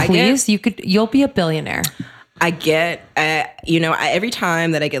 You know, You'll be a billionaire. I get, every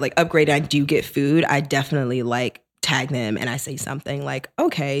time that I get like upgraded, I do get food. I definitely like tag them and I say something like,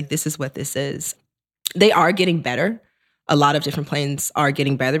 okay, this is what this is. They are getting better. A lot of different planes are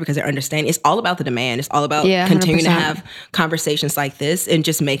getting better because they're understanding. It's all about the demand. It's all about continuing 100%. to have conversations like this and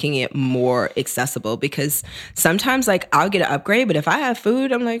just making it more accessible, because sometimes like I'll get an upgrade, but if I have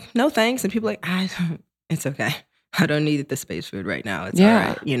food, I'm like, no thanks. And people are like, it's okay. I don't need the space food right now. It's all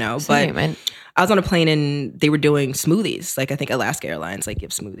right, Same. But I was on a plane and they were doing smoothies. Like I think Alaska Airlines like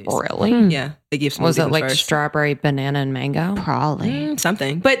give smoothies. Really? Yeah, they give smoothies. Was it like first. strawberry, banana, and mango? Probably.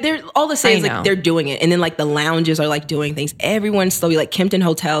 Something. But they're all the same. Like they're doing it. And then like the lounges are like doing things. Everyone slowly, like Kimpton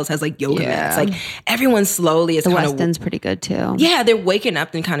Hotels has like yoga mats. Like everyone slowly is the kind West End's pretty good too. Yeah, they're waking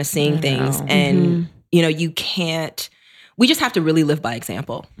up and kind of seeing things. And you can't. We just have to really live by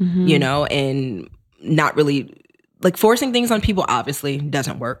example. And not really. Like forcing things on people obviously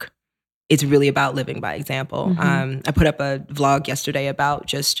doesn't work. It's really about living by example. I put up a vlog yesterday about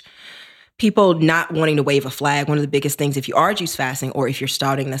just people not wanting to wave a flag. One of the biggest things, if you are juice fasting or if you're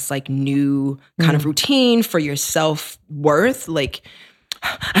starting this like new kind of routine for your self-worth, like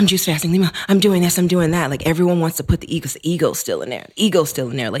I'm juice fasting, I'm doing this, I'm doing that. Like everyone wants to put the ego's still in there. Ego's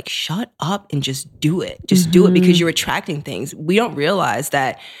still in there. Like shut up and just do it. Just do it, because you're attracting things. We don't realize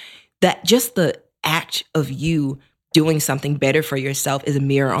that just the act of you doing something better for yourself is a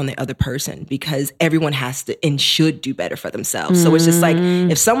mirror on the other person, because everyone has to and should do better for themselves. So it's just like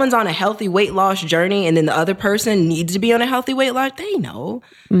if someone's on a healthy weight loss journey and then the other person needs to be on a healthy weight loss, they know.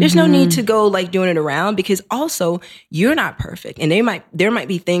 There's no need to go like doing it around, because also you're not perfect. And there might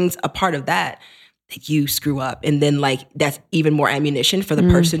be things a part of that you screw up. And then like that's even more ammunition for the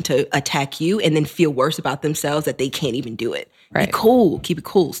person to attack you and then feel worse about themselves that they can't even do it. Right. Be cool. Keep it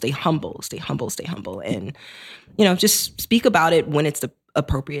cool. Stay humble. And, just speak about it when it's the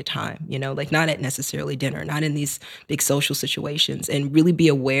appropriate time, like not at necessarily dinner, not in these big social situations, and really be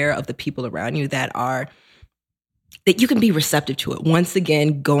aware of the people around you that you can be receptive to it. Once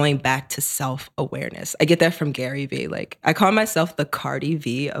again, going back to self-awareness. I get that from Gary Vee. Like I call myself the Cardi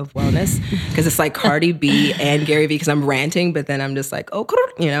V of wellness, because it's like Cardi B and Gary Vee, because I'm ranting, but then I'm just like, but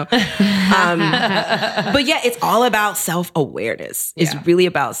yeah, it's all about self-awareness. It's really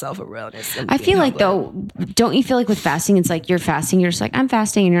about self-awareness. I feel like though, don't you feel like with fasting, it's like you're fasting, you're just like, I'm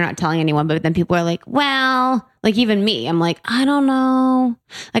fasting, and you're not telling anyone, but then people are like, well, like even me, I'm like, I don't know.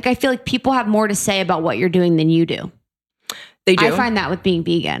 Like I feel like people have more to say about what you're doing than you do. They do. I find that with being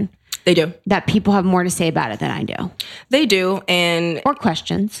vegan. They do. That people have more to say about it than I do. They do. Or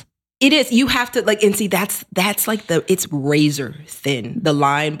questions. It is. You have to like, and see, that's like it's razor thin, the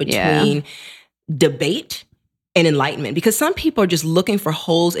line between debate and enlightenment, because some people are just looking for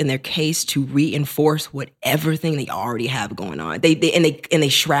holes in their case to reinforce whatever thing they already have going on. They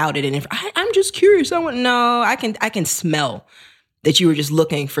shroud it in. I'm just curious. I can smell that you were just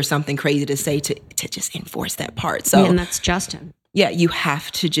looking for something crazy to say to just enforce that part. So and that's Justin. Yeah, you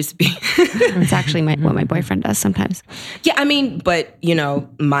have to just be. It's actually what my boyfriend does sometimes. Yeah, I mean, but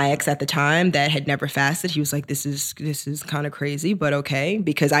my ex at the time that had never fasted, he was like, "This is kind of crazy, but okay."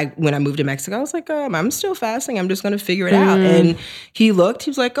 Because when I moved to Mexico, I was like, "I'm still fasting. I'm just going to figure it out." And he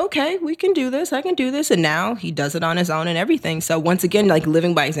was like, "Okay, we can do this. I can do this." And now he does it on his own and everything. So once again, like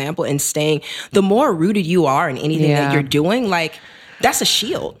living by example and staying. The more rooted you are in anything that you're doing, like that's a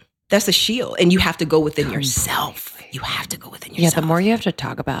shield. That's a shield, and you have to go within yourself. You have to go within yourself. Yeah, the more you have to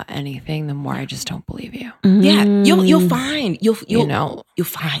talk about anything, the more I just don't believe you. Yeah, you'll find. You'll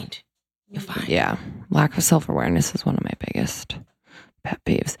find. Yeah, lack of self-awareness is one of my biggest pet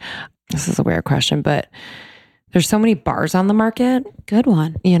peeves. This is a weird question, but there's so many bars on the market. Good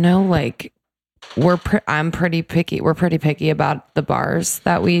one. Like I'm pretty picky. We're pretty picky about the bars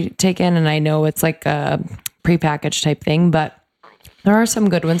that we take in, and I know it's like a prepackaged type thing, but there are some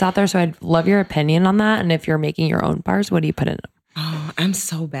good ones out there, so I'd love your opinion on that. And if you're making your own bars, what do you put in them? Oh, I'm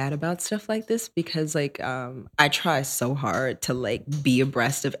so bad about stuff like this because I try so hard to be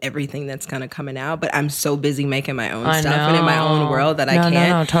abreast of everything that's kind of coming out, but I'm so busy making my own stuff and in my own world that I can't.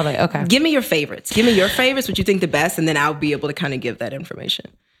 No, totally. Okay. Give me your favorites. What you think the best, and then I'll be able to kind of give that information.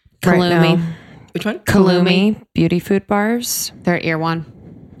 Kalumi. Right. Which one? Kalumi Beauty Food Bars. They're ear one.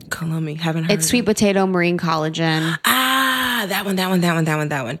 Kalumi. Haven't heard It's sweet potato, marine collagen. That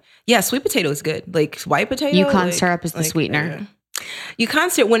one. Yeah, sweet potato is good. Like white potato. Yukon syrup is the sweetener. Yukon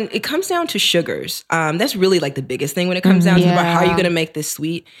syrup, when it comes down to sugars, that's really like the biggest thing when it comes down to about how are you going to make this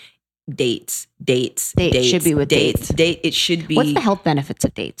sweet. Dates should be with dates. It should be. What's the health benefits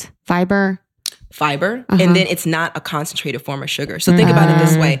of dates? Fiber? fiber, and then it's not a concentrated form of sugar. So think about it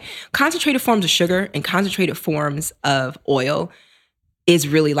this way. Concentrated forms of sugar and concentrated forms of oil is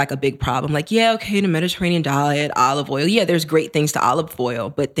really like a big problem. Like, yeah, okay, the Mediterranean diet, olive oil. Yeah, there's great things to olive oil,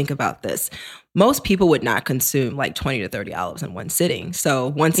 but think about this. Most people would not consume like 20 to 30 olives in one sitting. So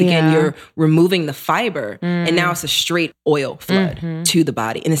once again, you're removing the fiber and now it's a straight oil flood to the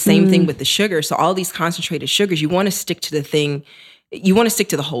body. And the same thing with the sugar. So all these concentrated sugars, you want to stick to the thing, you want to stick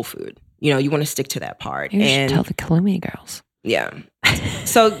to the whole food. You know, you want to stick to that part. You should tell the Kalumi girls. Yeah.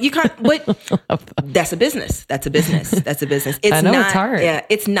 So you can't, that's a business. That's a business. It's I know not, it's hard. Yeah.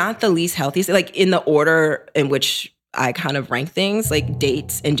 It's not the least healthiest. Like in the order in which I kind of rank things, like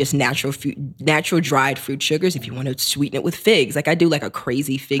dates and just natural dried fruit sugars. If you want to sweeten it with figs, like I do like a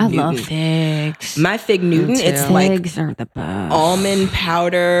crazy fig Newton. I love figs. My fig Newton, it's Figs like are the best. almond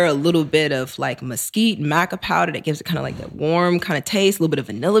powder, a little bit of like mesquite, maca powder that gives it kind of like that warm kind of taste, a little bit of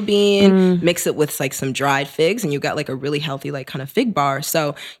vanilla bean, mix it with like some dried figs, and you got like a really healthy like kind of fig bar.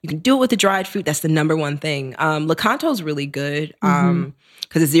 So you can do it with the dried fruit. That's the number one thing. Lakanto's really good.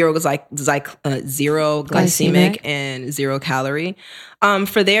 Because it's zero glycemic and 0 calorie.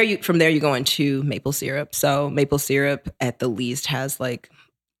 From there you go into maple syrup. So maple syrup at the least has like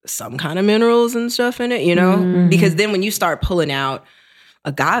some kind of minerals and stuff in it, you know? Because then when you start pulling out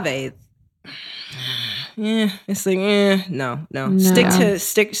agave, it's like, no.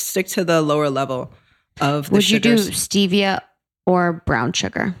 Stick to the lower level of the sugars. Would you do stevia or brown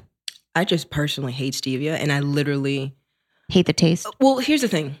sugar? I just personally hate stevia, and I literally hate the taste. Well, here's the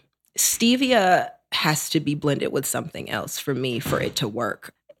thing. Stevia has to be blended with something else for me for it to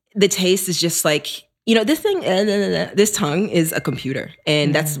work. The taste is just like, you know, this tongue is a computer.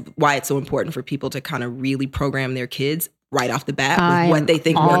 And that's why it's so important for people to kind of really program their kids right off the bat with what they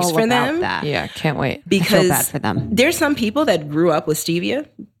think works for them. That. Yeah, can't wait. Because I feel bad for them. There's some people that grew up with stevia.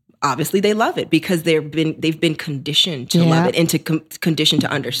 Obviously, they love it because they've been conditioned to love it and to conditioned to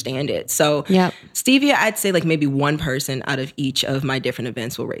understand it. So stevia, I'd say like maybe one person out of each of my different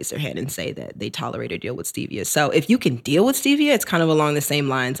events will raise their hand and say that they tolerate or deal with stevia. So if you can deal with stevia, it's kind of along the same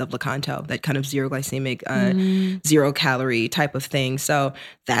lines of Lakanto, that kind of zero glycemic, 0 calorie type of thing. So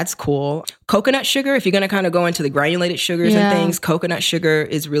that's cool. Coconut sugar, if you're going to kind of go into the granulated sugars and things, coconut sugar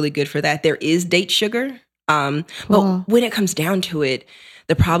is really good for that. There is date sugar. But when it comes down to it,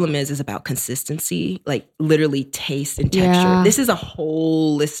 the problem is about consistency, like literally taste and texture. Yeah. This is a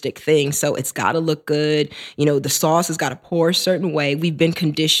holistic thing. So it's got to look good. You know, the sauce has got to pour a certain way. We've been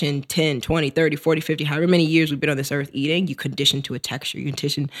conditioned 10, 20, 30, 40, 50, however many years we've been on this earth eating. You condition to a texture. You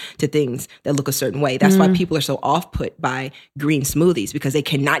condition to things that look a certain way. That's why people are so off-put by green smoothies, because they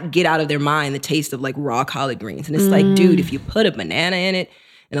cannot get out of their mind the taste of like raw collard greens. And it's like, dude, if you put a banana in it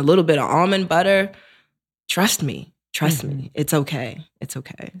and a little bit of almond butter, trust me, it's okay. It's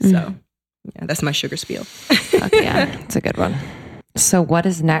okay. So, yeah, that's my sugar spiel. Okay, yeah, it's a good one. So what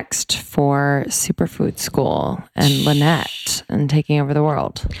is next for Superfood School and Lynnette and taking over the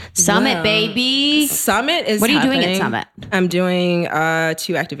world? Summit, baby. Summit is What are you happening. doing at Summit? I'm doing 2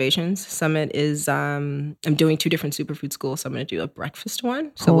 activations. Summit is, I'm doing 2 different Superfood schools. So I'm going to do a breakfast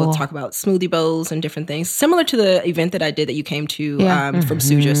one. So we'll talk about smoothie bowls and different things. Similar to the event that I did that you came to from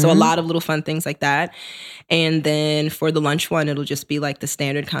Suja. So a lot of little fun things like that. And then for the lunch one, it'll just be like the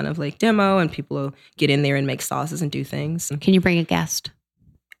standard kind of like demo, and people will get in there and make sauces and do things. Can you bring a guest?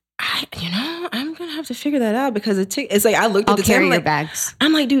 I'm gonna have to figure that out, because it's like I looked at I'll the carry table, your like, bags.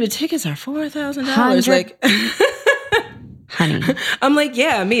 I'm like, dude, the tickets are $4,000. Like, honey, I'm like,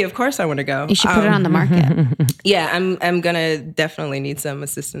 yeah, me, of course I want to go. You should put it on the market. Yeah, I'm gonna definitely need some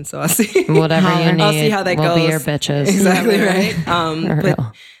assistance, so I'll see. Whatever you need, I'll see how that we'll goes. Be your bitches. Exactly right. But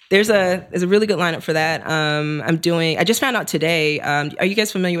real. there's a really good lineup for that. I just found out today. Are you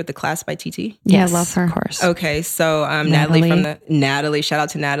guys familiar with the Class by TT? Yeah, I love her. Of course. Okay, so Natalie, shout out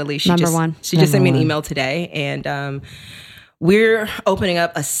to Natalie. She Number just one. She just sent me an email today, and we're opening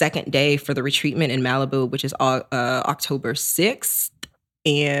up a second day for the retreatment in Malibu, which is October 6th.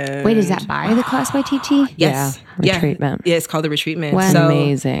 And Wait, is that by the Class by TT? Yes. Yeah, retreatment. Yeah, it's called the retreatment. Wow. So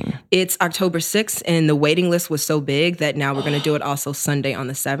amazing. it's October 6th, and the waiting list was so big that now we're going to do it also Sunday on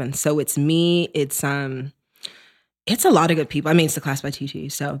the 7th. So it's me. It's a lot of good people. I mean, it's the Class by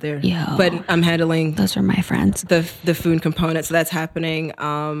TT, so they're. But I'm handling. Those are my friends. The food component, so that's happening.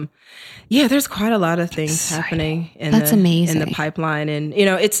 Yeah, there's quite a lot of things happening. That's amazing in the pipeline, and you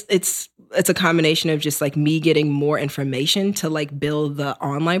know, it's it's a combination of just like me getting more information to like build the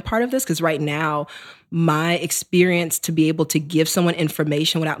online part of this. Because right now, my experience to be able to give someone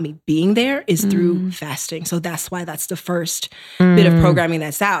information without me being there is through fasting. So that's why that's the first bit of programming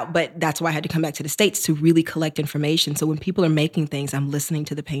that's out. But that's why I had to come back to the States to really collect information. So when people are making things, I'm listening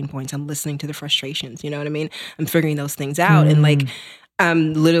to the pain points. I'm listening to the frustrations. You know what I mean? I'm figuring those things out. And like,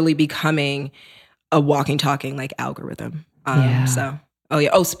 I'm literally becoming a walking, talking like algorithm. So, oh yeah.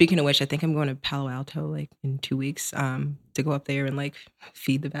 Oh, speaking of which, I think I'm going to Palo Alto like in 2 weeks to go up there and like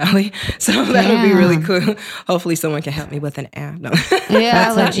feed the valley. So that would be really cool. Hopefully someone can help me with an app. No.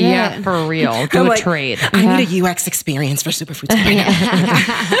 Yeah, yeah, for real. Do a trade. I need a UX experience for Superfood.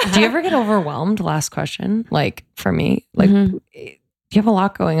 Do you ever get overwhelmed? Last question. Like for me, like you have a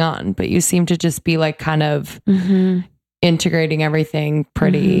lot going on, but you seem to just be like kind of integrating everything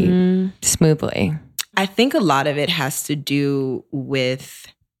pretty smoothly. I think a lot of it has to do with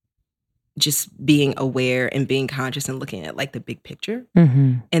just being aware and being conscious and looking at like the big picture.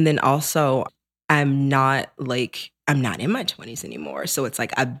 And then also I'm not in my 20s anymore. So it's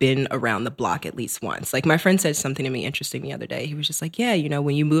like I've been around the block at least once. Like my friend said something to me interesting the other day. He was just like, yeah, you know,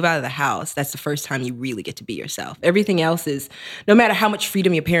 when you move out of the house, that's the first time you really get to be yourself. Everything else is, no matter how much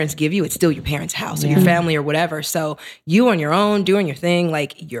freedom your parents give you, it's still your parents' house or your family or whatever. So you on your own, doing your thing,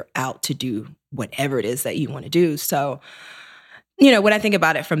 like you're out to do whatever it is that you want to do. So, you know, when I think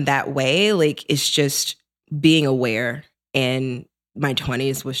about it from that way, like it's just being aware. And my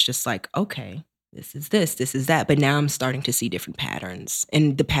 20s was just like, okay, this is this is that. But now I'm starting to see different patterns,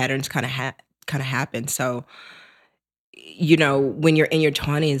 and the patterns kind of happen. So, you know, when you're in your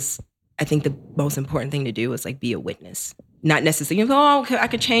 20s, I think the most important thing to do is like be a witness. Not necessarily, okay, I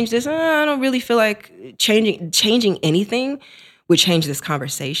could change this. I don't really feel like changing anything would change this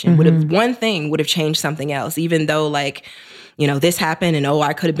conversation. One thing would have changed something else, even though like, you know, this happened and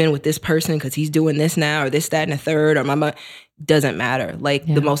I could have been with this person because he's doing this now or this, that, and a third, or my mom. Doesn't matter. Like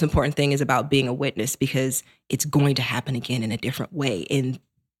the most important thing is about being a witness, because it's going to happen again in a different way. And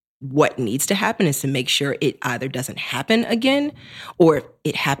what needs to happen is to make sure it either doesn't happen again or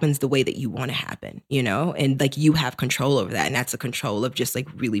it happens the way that you want to happen, you know? And like you have control over that. And that's the control of just like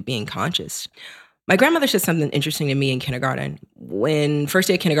really being conscious. My grandmother said something interesting to me in kindergarten. When first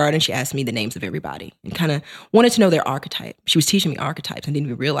day of kindergarten, she asked me the names of everybody and kind of wanted to know their archetype. She was teaching me archetypes and didn't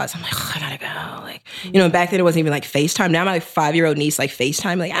even realize. I'm like, I gotta go. Like, you know, back then it wasn't even like FaceTime. Now my like 5-year-old niece like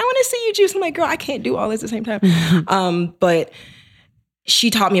FaceTime. Like, I want to see you, Juice. I'm like, girl, I can't do all this at the same time. But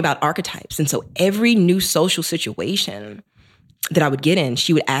she taught me about archetypes. And so every new social situation that I would get in,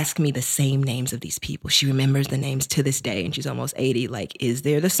 she would ask me the same names of these people. She remembers the names to this day, and she's almost 80. Like, is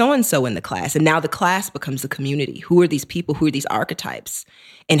there the so-and-so in the class? And now the class becomes the community. Who are these people? Who are these archetypes?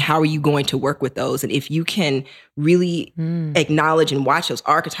 And how are you going to work with those? And if you can really acknowledge and watch those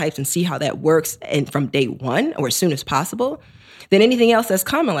archetypes and see how that works, and from day one or as soon as possible, then anything else that's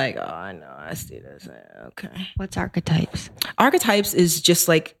coming, like, oh, I know, I see this. Okay. What's archetypes? Archetypes is just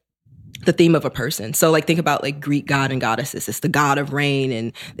like the theme of a person. So like think about like Greek god and goddesses. It's the god of rain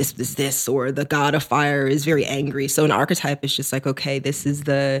and this, or the god of fire is very angry. So an archetype is just like, okay, this is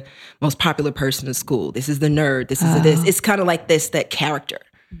the most popular person in school. This is the nerd. This is this. It's kind of like that character.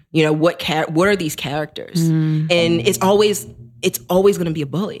 You know, what are these characters? And it's always going to be a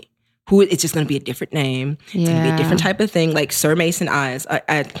bully. It's just going to be a different name. It's going to be a different type of thing. Like Sir Mason Eyes.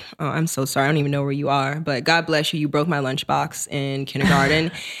 I'm so sorry. I don't even know where you are, but God bless you. You broke my lunchbox in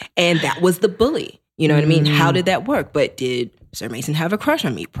kindergarten, and that was the bully. You know what I mean? How did that work? But did Sir Mason have a crush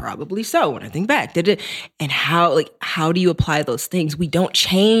on me? Probably so. When I think back, did it? And how do you apply those things? We don't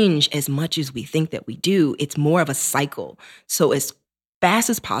change as much as we think that we do. It's more of a cycle. So as fast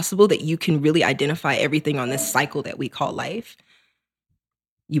as possible that you can really identify everything on this cycle that we call life,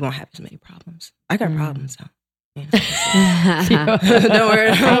 you won't have as many problems. I got problems though. You know? Don't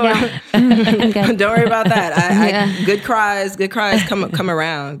worry. Don't worry about that. Good cries come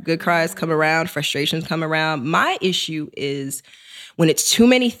around. Good cries come around. Frustrations come around. My issue is when it's too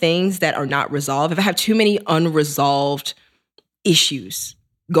many things that are not resolved. If I have too many unresolved issues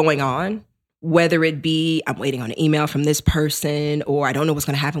going on, whether it be I'm waiting on an email from this person, or I don't know what's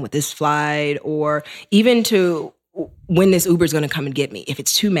going to happen with this flight, or even to when this Uber is going to come and get me. If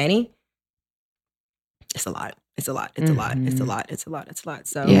it's too many, it's a lot. It's a lot. It's a lot. It's a lot. It's a lot. It's a lot.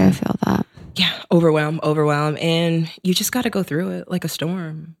 So yeah, I feel that. Yeah, overwhelm. And you just got to go through it like a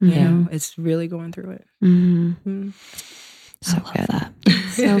storm. You know, it's really going through it. So good. That.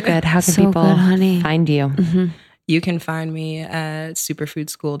 So good. How can people find you? You can find me at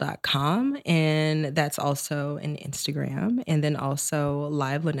superfoodschool.com, and that's also an Instagram, and then also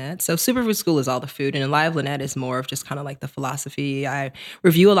Live Lynnette. So Superfood School is all the food, and Live Lynnette is more of just kind of like the philosophy. I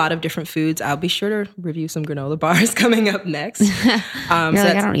review a lot of different foods. I'll be sure to review some granola bars coming up next. You're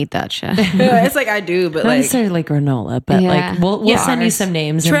like, I don't eat that shit. It's like I do, but Not like necessarily granola, but like we'll send you some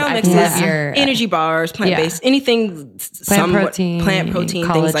names. Trail and mixes, your energy bars, plant-based, anything, plant protein,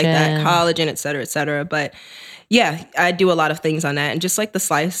 things like that, collagen, et cetera, but yeah, I do a lot of things on that, and just like the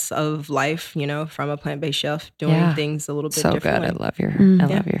slice of life, from a plant-based chef, doing things a little bit so different. Good. I love your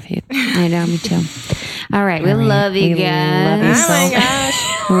feed. I know, me too. All right, we love you guys. Love you oh my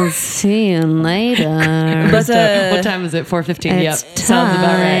gosh, we'll see you later. But what time is it? 4:15. Yep, sounds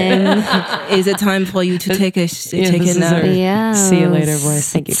about right. Is it time for you to take a nap? Yeah. See you later, boys.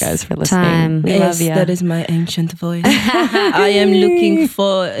 Thank you guys for listening. We love you. That is my ancient voice. I am looking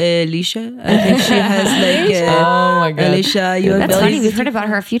for Alicia. I think she has oh my god, Alicia, you are That's very funny. We've heard about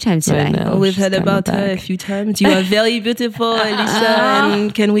her a few times today. We've heard about her a few times. You are very beautiful, Alicia.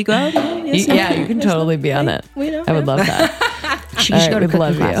 And can we go out? Yeah, you can totally be on it. I would love that. She should go to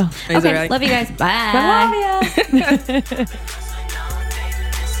cooking class. Okay, right. love you guys. Bye. I love you.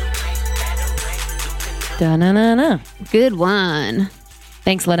 Da-na-na-na. Good one.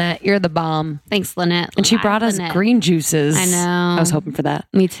 Thanks, Lynnette. You're the bomb. Thanks, Lynnette. And she brought us green juices. I know. I was hoping for that.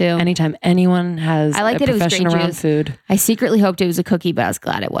 Me too. Anytime anyone has I like a that it was profession green around juice. food. I secretly hoped it was a cookie, but I was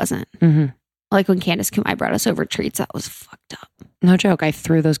glad it wasn't. Mm-hmm. Like when Candace Kumai brought us over treats, that was fucked up. No joke. I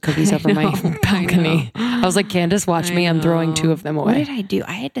threw those cookies over my balcony. I was like, Candace, watch me. I'm throwing 2 of them away. What did I do?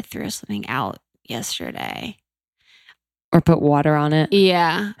 I had to throw something out yesterday. Or put water on it.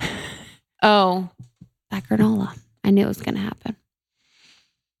 Yeah. Oh, that granola. I knew it was going to happen.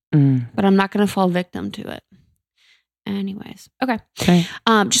 But I'm not going to fall victim to it. Anyways. Okay.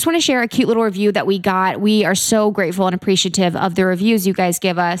 Just want to share a cute little review that we got. We are so grateful and appreciative of the reviews you guys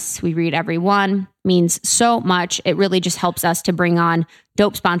give us. We read every one. Means so much. It really just helps us to bring on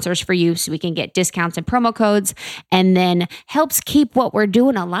dope sponsors for you so we can get discounts and promo codes, and then helps keep what we're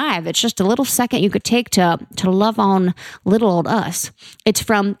doing alive. It's just a little second you could take to love on little old us. It's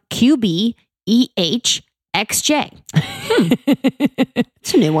from QBEH XJ.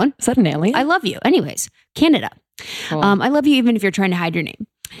 It's a new one. Is that an alien? I love you. Anyways, Canada. Cool. I love you even if you're trying to hide your name.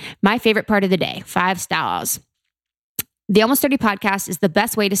 My favorite part of the day, 5 stars. The Almost 30 podcast is the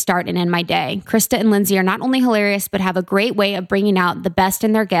best way to start and end my day. Krista and Lindsay are not only hilarious, but have a great way of bringing out the best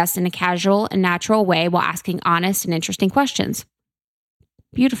in their guests in a casual and natural way while asking honest and interesting questions.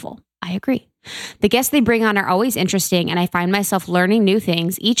 Beautiful. I agree. The guests they bring on are always interesting, and I find myself learning new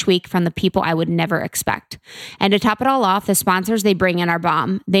things each week from the people I would never expect. And to top it all off, the sponsors they bring in are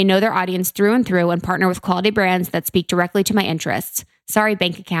bomb. They know their audience through and through and partner with quality brands that speak directly to my interests. Sorry,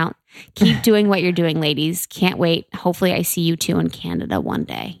 bank account. Keep doing what you're doing, ladies. Can't wait. Hopefully I see you too in Canada one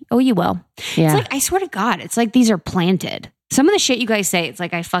day. Oh, you will. Yeah. It's like, I swear to God, it's like these are planted. Some of the shit you guys say, it's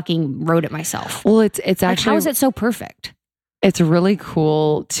like I fucking wrote it myself. Well, it's Like, actually, how is it so perfect? it's really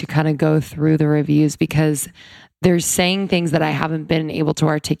cool to kind of go through the reviews because they're saying things that I haven't been able to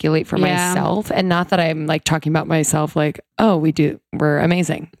articulate for myself. And not that I'm like talking about myself like, oh, we're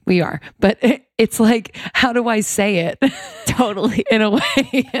amazing. We are. But it's like, how do I say it? Totally. In a way.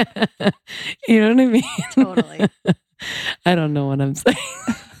 You know what I mean? Totally. I don't know what I'm saying.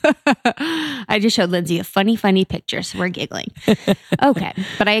 I just showed Lindsay a funny picture, so we're giggling. Okay.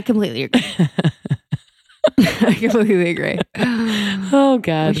 But I completely agree. I completely agree. Oh,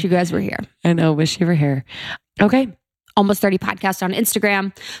 God. Wish you guys were here. I know. Wish you were here. Okay. Almost 30 podcast on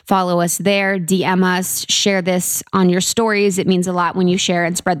Instagram. Follow us there. DM us. Share this on your stories. It means a lot when you share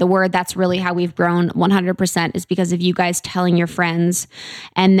and spread the word. That's really how we've grown 100% is because of you guys telling your friends.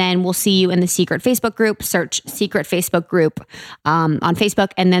 And then we'll see you in the secret Facebook group. Search secret Facebook group on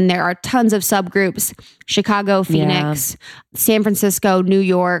Facebook. And then there are tons of subgroups. Chicago, Phoenix, San Francisco, New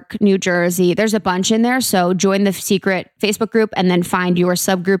York, New Jersey. There's a bunch in there. So join the secret Facebook group and then find your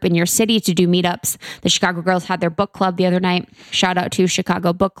subgroup in your city to do meetups. The Chicago girls had their book club the other night. Shout out to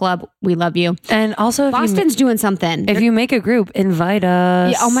Chicago Book Club. We love you. And also, if Boston's doing something. If you make a group, invite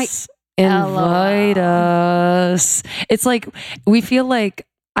us. Yeah, oh my, invite us. It's like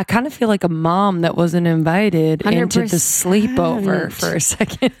I kind of feel like a mom that wasn't invited 100%. into the sleepover for a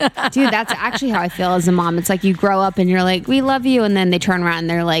second. Dude, that's actually how I feel as a mom. It's like you grow up and you're like, we love you. And then they turn around and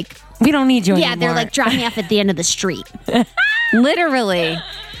they're like, we don't need you anymore. Yeah, they're like, drop me off at the end of the street. Literally.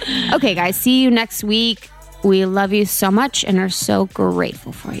 Okay, guys, see you next week. We love you so much and are so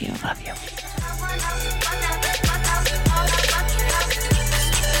grateful for you. Love you.